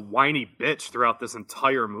Lawrence is a whiny bitch throughout this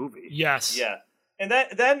entire movie. Yes. Yeah. And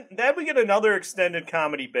then we get another extended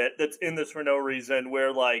comedy bit that's in this for no reason,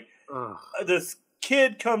 where like this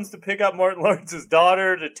kid comes to pick up Martin Lawrence's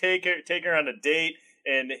daughter to take her on a date,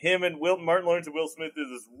 and him and Martin Lawrence and Will Smith do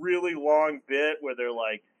this really long bit where they're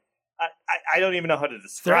like, I don't even know how to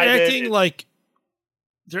describe it.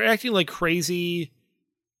 They're acting like crazy,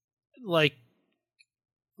 like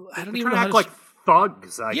I don't even know how to like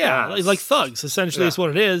thugs. I guess. Like thugs. Essentially, is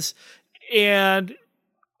what it is, and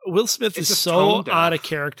Will Smith is so out of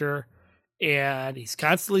character, and he's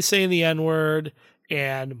constantly saying the N-word,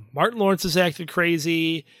 and Martin Lawrence is acting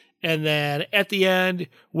crazy, and then at the end,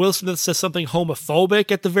 Will Smith says something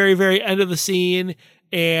homophobic at the very, very end of the scene,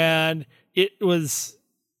 and it was...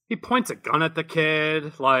 He points a gun at the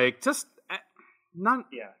kid, like, just... not.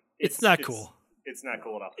 Yeah. It's not cool. It's not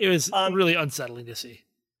cool at all. It was really unsettling to see.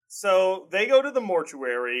 So they go to the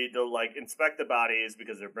mortuary to, like, inspect the bodies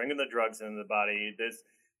because they're bringing the drugs into the body.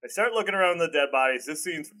 They start looking around the dead bodies. This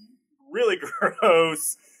scene's really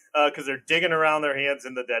gross because they're digging around their hands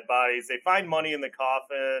in the dead bodies. They find money in the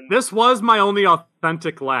coffin. This was my only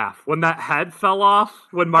authentic laugh. When that head fell off,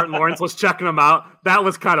 when Martin Lawrence was checking them out, that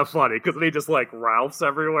was kind of funny because they just like Ralphs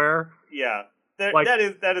everywhere. Yeah.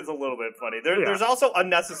 That is a little bit funny. There's also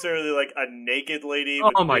unnecessarily like a naked lady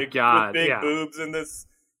with big boobs in this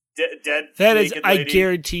dead that naked is, lady. I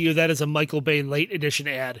guarantee you that is a Michael Bay late edition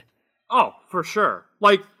ad. Oh, for sure.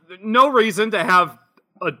 Like, no reason to have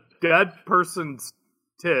a dead person's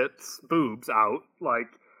boobs out. Like,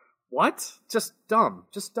 what? Just dumb.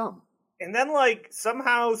 And then, like,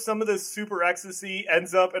 somehow some of this super ecstasy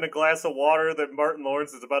ends up in a glass of water that Martin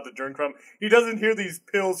Lawrence is about to drink from. He doesn't hear these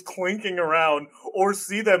pills clinking around or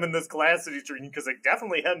see them in this glass that he's drinking because they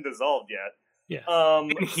definitely hadn't dissolved yet. Yeah.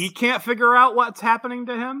 And he can't figure out what's happening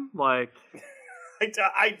to him? Like...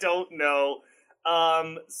 I don't know.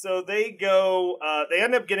 So they go, they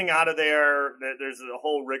end up getting out of there. There's a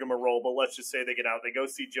whole rigmarole, but let's just say they get out. They go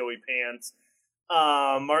see Joey Pants.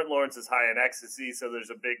 Martin Lawrence is high on ecstasy, so there's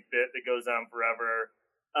a big bit that goes on forever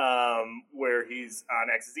where he's on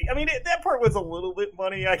ecstasy. I mean, that part was a little bit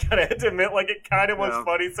funny. I kind of had to admit, like, it kind of was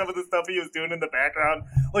funny, some of the stuff he was doing in the background.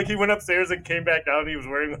 Like, he went upstairs and came back down, and he was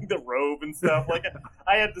wearing, like, the robe and stuff. Like,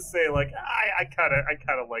 I had to say, like, I kind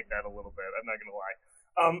of like that a little bit. I'm not going to lie.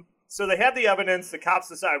 So they have the evidence. The cops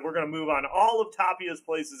decide we're going to move on all of Tapia's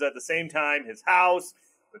places at the same time. His house,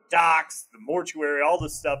 the docks, the mortuary, all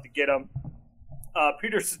this stuff to get him.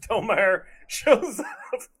 Peter Stonemaier shows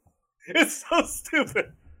up. It's so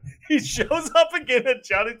stupid. He shows up again at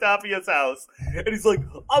Johnny Tapia's house, and he's like,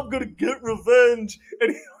 I'm going to get revenge.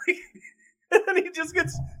 And then he just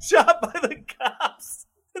gets shot by the cops.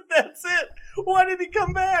 And that's it. Why did he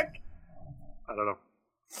come back? I don't know.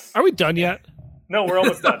 Are we done yet? No, we're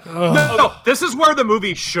almost done. No, this is where the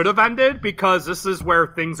movie should have ended, because this is where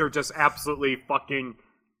things are just absolutely fucking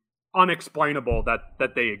unexplainable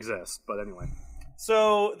that they exist. But anyway.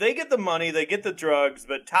 So they get the money, they get the drugs,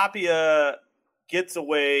 but Tapia gets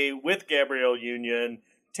away with Gabrielle Union,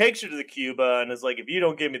 takes her to the Cuba, and is like, if you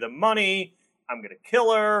don't give me the money, I'm going to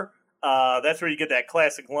kill her. That's where you get that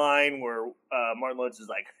classic line where Martin Lawrence is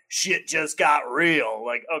like, shit just got real.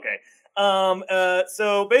 Like, okay.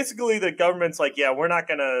 So basically the government's like, yeah, we're not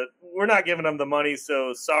giving them the money,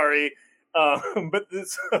 so sorry. But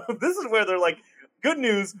this is where they're like, good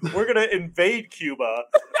news, we're going to invade Cuba.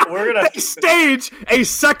 We're going to stage a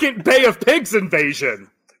second Bay of Pigs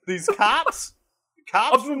invasion. These cops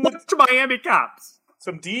from Miami cops.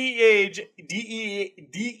 Some DEA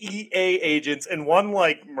agents and one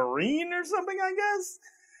like Marine or something, I guess.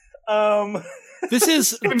 This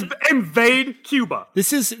is invade Cuba.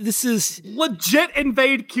 This is legit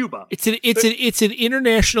invade Cuba. It's an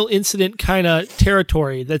international incident kind of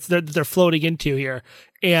territory that they're floating into here,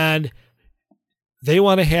 and they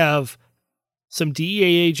want to have some DEA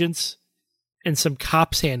agents and some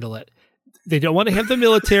cops handle it. They don't want to have the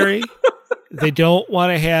military. They don't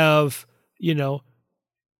want to have,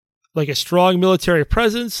 like a strong military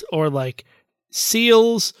presence or like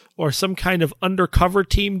SEALs or some kind of undercover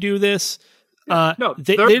team do this. No,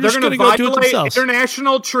 they're just going to go do it themselves.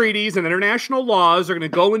 International treaties and international laws are going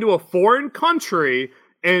to go into a foreign country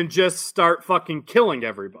and just start fucking killing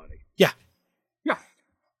everybody. Yeah.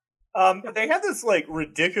 They have this like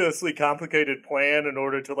ridiculously complicated plan in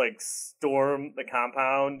order to like storm the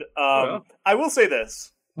compound. I will say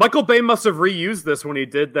this. Michael Bay must have reused this when he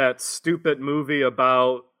did that stupid movie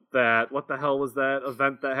about that. What the hell was that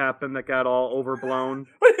event that happened that got all overblown?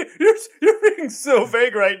 You're being so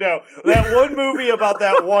vague right now. That one movie about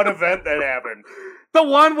that one event that happened. The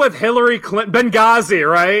one with Hillary Clinton, Benghazi,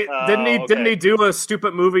 right? Oh, Didn't he do a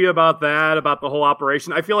stupid movie about that, about the whole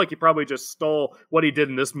operation? I feel like he probably just stole what he did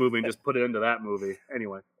in this movie and just put it into that movie.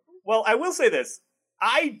 Anyway. Well, I will say this.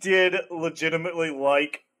 I did legitimately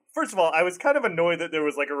like... First of all, I was kind of annoyed that there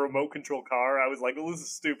was like a remote control car. I was like, well, this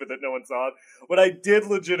is stupid that no one saw it. But I did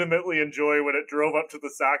legitimately enjoy when it drove up to the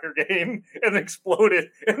soccer game and exploded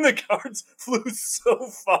and the cards flew so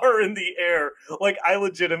far in the air. Like, I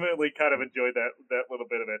legitimately kind of enjoyed that little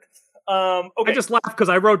bit of it. Okay. I just laughed because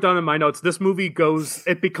I wrote down in my notes, this movie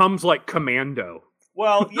it becomes like Commando.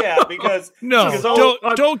 Well, yeah, because...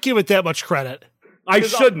 don't give it that much credit. I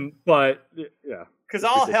shouldn't, but yeah. Because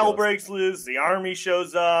all hell breaks loose, the army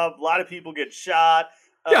shows up, a lot of people get shot.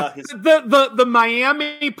 The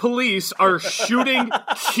Miami police are shooting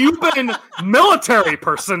Cuban military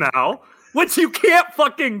personnel, which you can't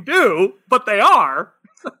fucking do, but they are.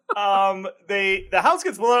 The house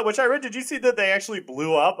gets blown up, which I read. Did you see that they actually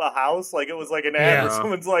blew up a house? Like it was like an ad where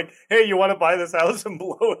someone's like, "Hey, you want to buy this house and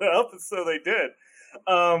blow it up?" So they did.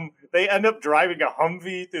 They end up driving a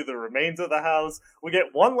Humvee through the remains of the house. We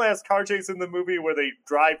get one last car chase in the movie where they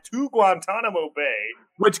drive to Guantanamo Bay.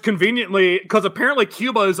 Which conveniently, because apparently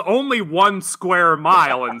Cuba is only 1 square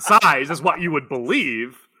mile in size, is what you would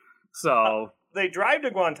believe. So they drive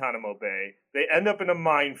to Guantanamo Bay. They end up in a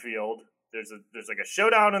minefield. There's like a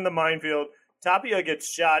showdown in the minefield. Tapia gets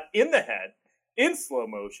shot in the head in slow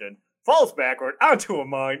motion, falls backward onto a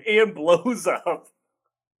mine, and blows up.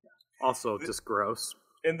 Also, just gross.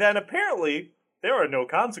 And then apparently there are no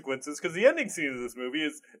consequences because the ending scene of this movie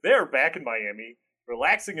is they're back in Miami,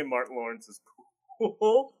 relaxing in Martin Lawrence's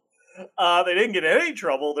pool. They didn't get any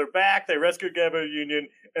trouble. They're back. They rescued Gabrielle Union,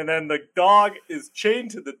 and then the dog is chained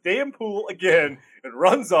to the damn pool again and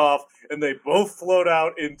runs off. And they both float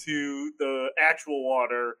out into the actual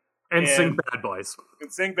water and sing Bad Boys.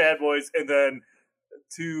 And then,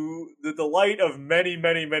 to the delight of many,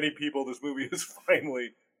 many, many people, this movie is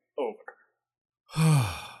finally over.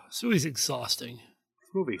 This movie's exhausting.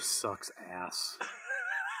 This movie sucks ass.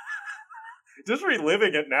 Just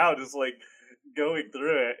reliving it now, just like going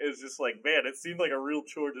through it is just like, man, it seemed like a real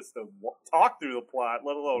chore just to talk through the plot,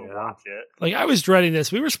 let alone watch it. Like, I was dreading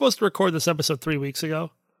this. We were supposed to record this episode 3 weeks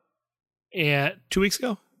ago. And 2 weeks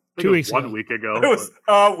ago? 2 weeks ago. 1 week ago. It was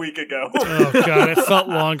a week ago. Oh, God, it felt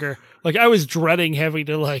longer. Like, I was dreading having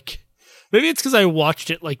to, like... Maybe it's because I watched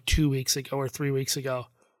it, like, 2 weeks ago or 3 weeks ago.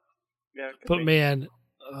 Yeah, but, man,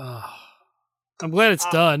 I'm glad it's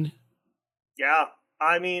done. Yeah.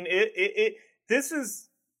 I mean, this is...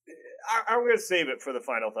 I'm going to save it for the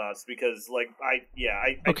final thoughts because, like,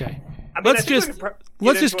 okay. I mean, let's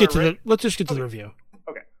just get to the review.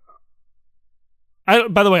 Okay.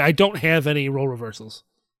 By the way, I don't have any role reversals.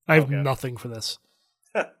 I have nothing for this.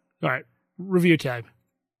 All right, review time.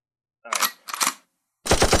 All right.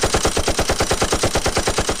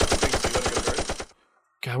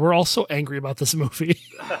 God, we're all so angry about this movie.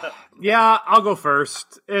 Yeah, I'll go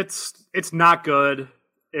first. It's not good.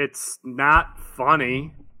 It's not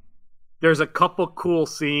funny. There's a couple cool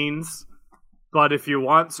scenes, but if you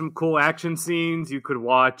want some cool action scenes, you could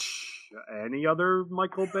watch any other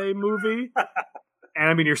Michael Bay movie. And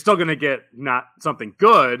I mean, you're still going to get not something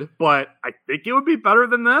good, but I think it would be better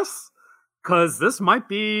than this, because this might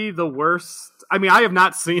be the worst. I mean, I have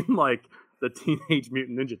not seen, like, the Teenage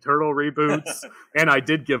Mutant Ninja Turtle reboots, and I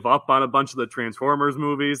did give up on a bunch of the Transformers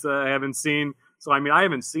movies that I haven't seen. So, I mean, I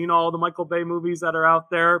haven't seen all the Michael Bay movies that are out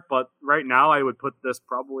there, but right now I would put this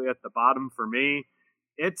probably at the bottom for me.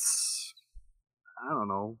 It's, I don't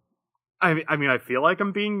know. I mean, I feel like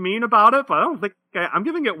I'm being mean about it, but I don't think I'm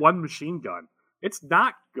giving it one machine gun. It's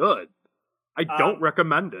not good. I don't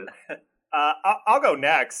recommend it. I'll go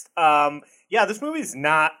next. Yeah, this movie is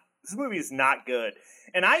not good.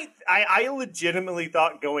 And I legitimately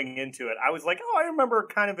thought going into it, I was like, oh, I remember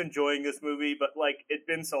kind of enjoying this movie, but like it'd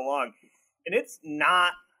been so long. And it's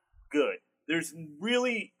not good. There's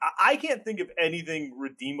really, I can't think of anything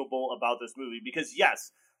redeemable about this movie because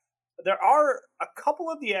yes, there are a couple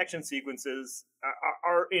of the action sequences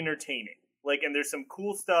are entertaining. Like, and there's some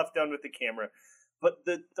cool stuff done with the camera, but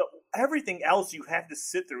the everything else you have to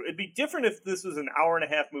sit through. It'd be different if this was an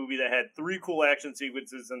hour-and-a-half movie that had 3 cool action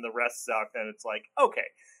sequences and the rest sucked, and it's like, okay,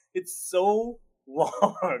 it's so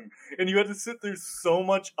long, and you had to sit through so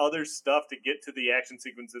much other stuff to get to the action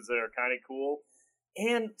sequences that are kind of cool.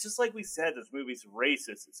 And just like we said, this movie's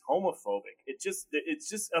racist, it's homophobic. It's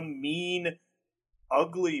just a mean,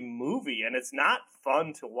 ugly movie, and it's not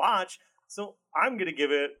fun to watch. So I'm gonna give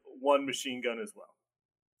it one machine gun as well.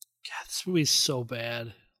 God, this movie is so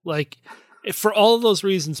bad. Like, for all of those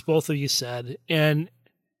reasons both of you said, and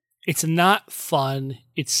it's not fun.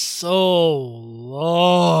 It's so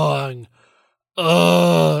long.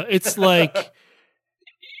 It's like,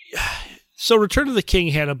 so Return of the King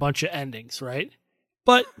had a bunch of endings, right?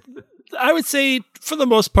 But I would say for the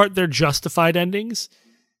most part, they're justified endings.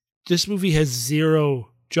 This movie has 0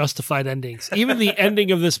 justified endings. Even the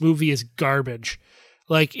ending of this movie is garbage.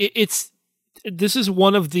 Like, this is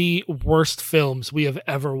one of the worst films we have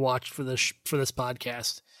ever watched for this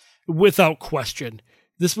podcast, without question.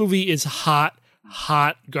 This movie is hot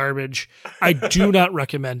garbage. I do not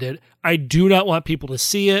recommend it. I do not want people to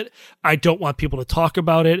see it. I don't want people to talk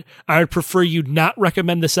about it. I would prefer you not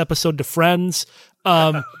recommend this episode to friends.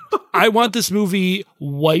 I want this movie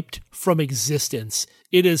wiped from existence.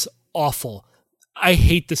 It is awful. I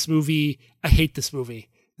hate this movie.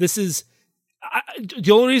 This is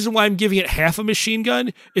the only reason why I'm giving it half a machine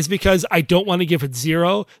gun is because I don't want to give it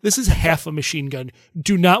 0. This is half a machine gun.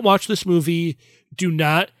 Do not watch this movie. Do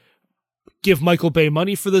not give Michael Bay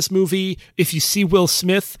money for this movie. If you see Will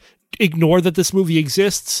Smith, ignore that this movie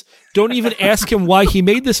exists. Don't even ask him why he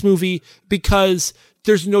made this movie because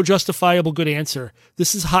there's no justifiable good answer.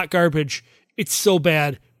 This is hot garbage. It's so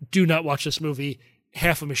bad. Do not watch this movie.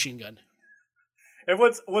 Half a machine gun. And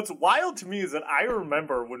what's wild to me is that I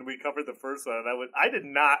remember when we covered the first one, I did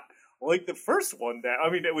not like the first one. I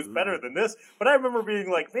mean, it was better than this, but I remember being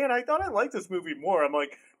like, man, I thought I liked this movie more. I'm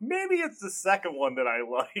like, maybe it's the second one that I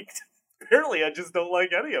liked. Apparently, I just don't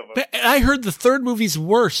like any of them. But I heard the third movie's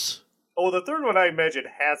worse. Oh, the third one I imagine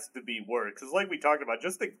has to be worse. Because like we talked about,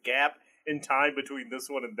 just the gap in time between this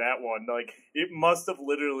one and that one, like, it must have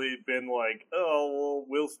literally been like, oh, well,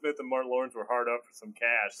 Will Smith and Martin Lawrence were hard up for some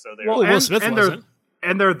cash. So they're Will Smith wasn't.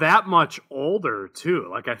 And they're that much older, too.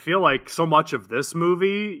 Like, I feel like so much of this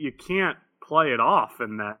movie, you can't play it off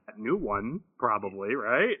in that new one, probably,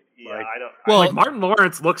 right? Yeah, like, I don't... Well, like, Martin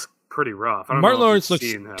Lawrence looks pretty rough. Martin Lawrence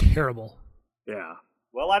looks terrible. Yeah.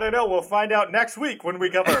 Well, I don't know. We'll find out next week when we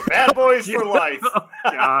cover Bad Boys for Life.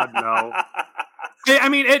 God, no. I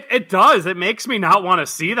mean, it does. It makes me not want to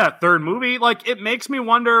see that third movie. Like, it makes me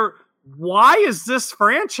wonder, why is this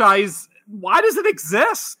franchise... Why does it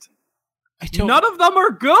exist? None of them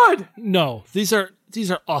are good. No, these are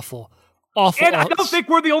awful. Awful. And I don't think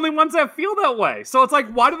we're the only ones that feel that way. So it's like,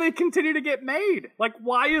 why do they continue to get made? Like,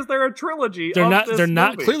 why is there a trilogy? They're of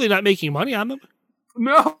not movie? clearly not making money on them.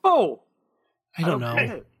 No. I don't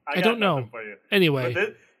know. I don't know. For you. Anyway,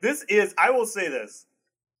 But this is. I will say this.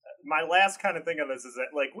 My last kind of thing on this is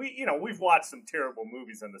that, like, we've watched some terrible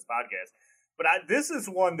movies on this podcast, but this is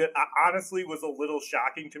one that honestly was a little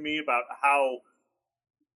shocking to me about how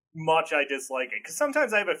much I dislike it. Because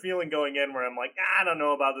sometimes I have a feeling going in where I'm like, I don't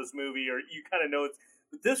know about this movie, or you kind of know it's.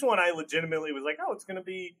 But this one, I legitimately was like, oh, it'll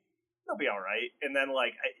be all right. And then,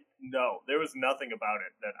 like, no, there was nothing about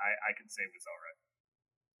it that I could say was all right.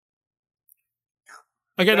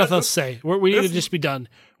 I got nothing else to say. We need to just be done.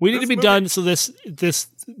 We need to be done so this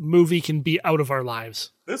movie can be out of our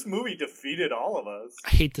lives. This movie defeated all of us. I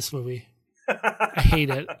hate this movie. I hate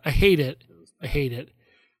it. I hate it. I hate it.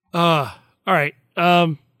 All right.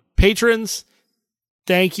 Patrons,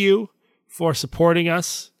 thank you for supporting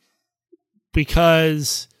us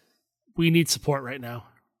because we need support right now.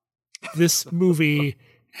 This movie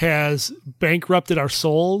has bankrupted our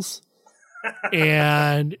souls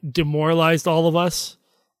and demoralized all of us.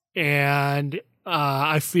 And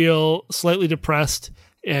I feel slightly depressed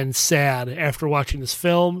and sad after watching this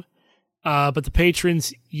film. But the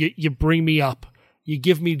patrons, you bring me up. You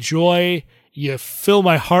give me joy. You fill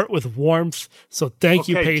my heart with warmth. So thank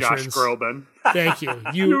you, patrons. Josh Groban. Thank you.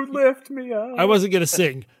 You lift me up. I wasn't going to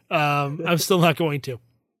sing. I'm still not going to.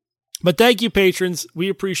 But thank you, patrons. We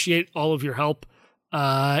appreciate all of your help.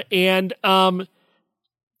 And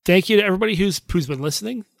thank you to everybody who's been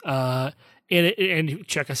listening. And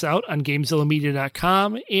check us out on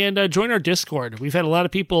GameZillaMedia.com and join our Discord. We've had a lot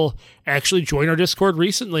of people actually join our Discord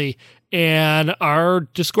recently, and our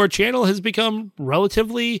Discord channel has become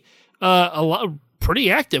relatively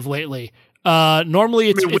pretty active lately.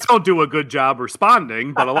 Normally, we don't do a good job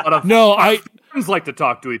responding, but a lot of friends like to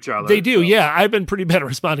talk to each other. They do, yeah. I've been pretty bad at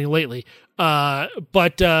responding lately,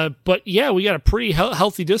 but yeah, we got a pretty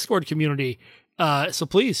healthy Discord community. So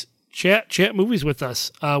please. Chat movies with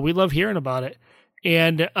us. We love hearing about it.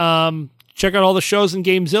 And check out all the shows in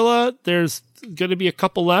GameZilla. There's going to be a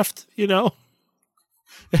couple left,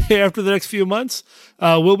 after the next few months.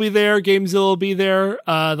 We'll be there. GameZilla will be there.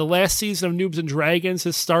 The last season of Noobs and Dragons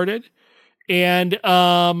has started. And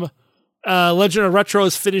Legend of Retro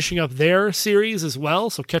is finishing up their series as well.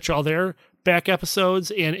 So catch all their back episodes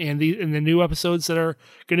and the new episodes that are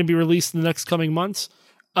going to be released in the next coming months.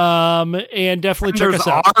 And definitely check us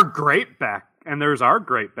out. There's our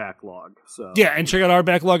great backlog. So yeah, and check out our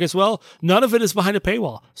backlog as well. None of it is behind a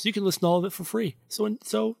paywall, so you can listen to all of it for free.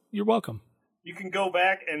 So you're welcome. You can go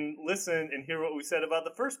back and listen and hear what we said about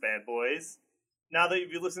the first Bad Boys. Now that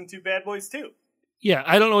you've listened to Bad Boys 2. Yeah,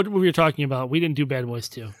 I don't know what movie you're talking about. We didn't do Bad Boys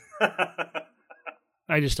 2.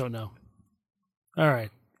 I just don't know. All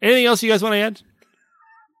right. Anything else you guys want to add?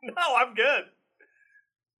 No, I'm good.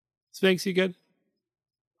 Sphinx, you good?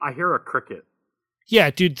 I hear a cricket. Yeah,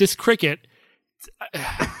 dude, this cricket.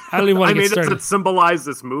 I don't even want to get started. Does it symbolize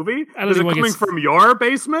this movie? Is it coming from your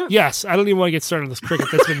basement? Yes, I don't even want to get started on this cricket.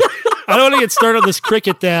 I don't want to get started on this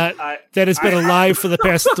cricket that has been alive for the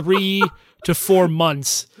past 3 to 4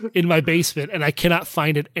 months in my basement, and I cannot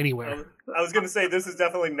find it anywhere. I was going to say, this is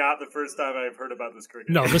definitely not the first time I've heard about this cricket.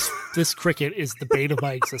 No, this cricket is the bane of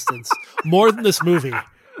my existence. More than this movie.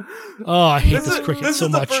 Oh, I hate this cricket so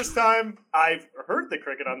much. This is the first time I've heard the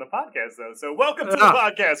cricket on the podcast, though. So welcome to the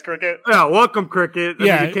podcast, Cricket. Yeah, welcome, Cricket. I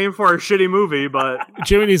mean, you came for a shitty movie, but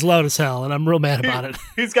Jiminy's loud as hell, and I'm real mad about it.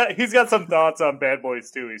 He's got some thoughts on Bad Boys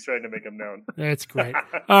too. He's trying to make them known. That's great.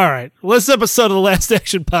 All right, well, this episode of the Last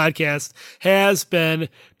Action Podcast has been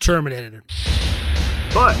terminated,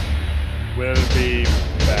 but we'll be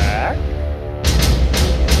back.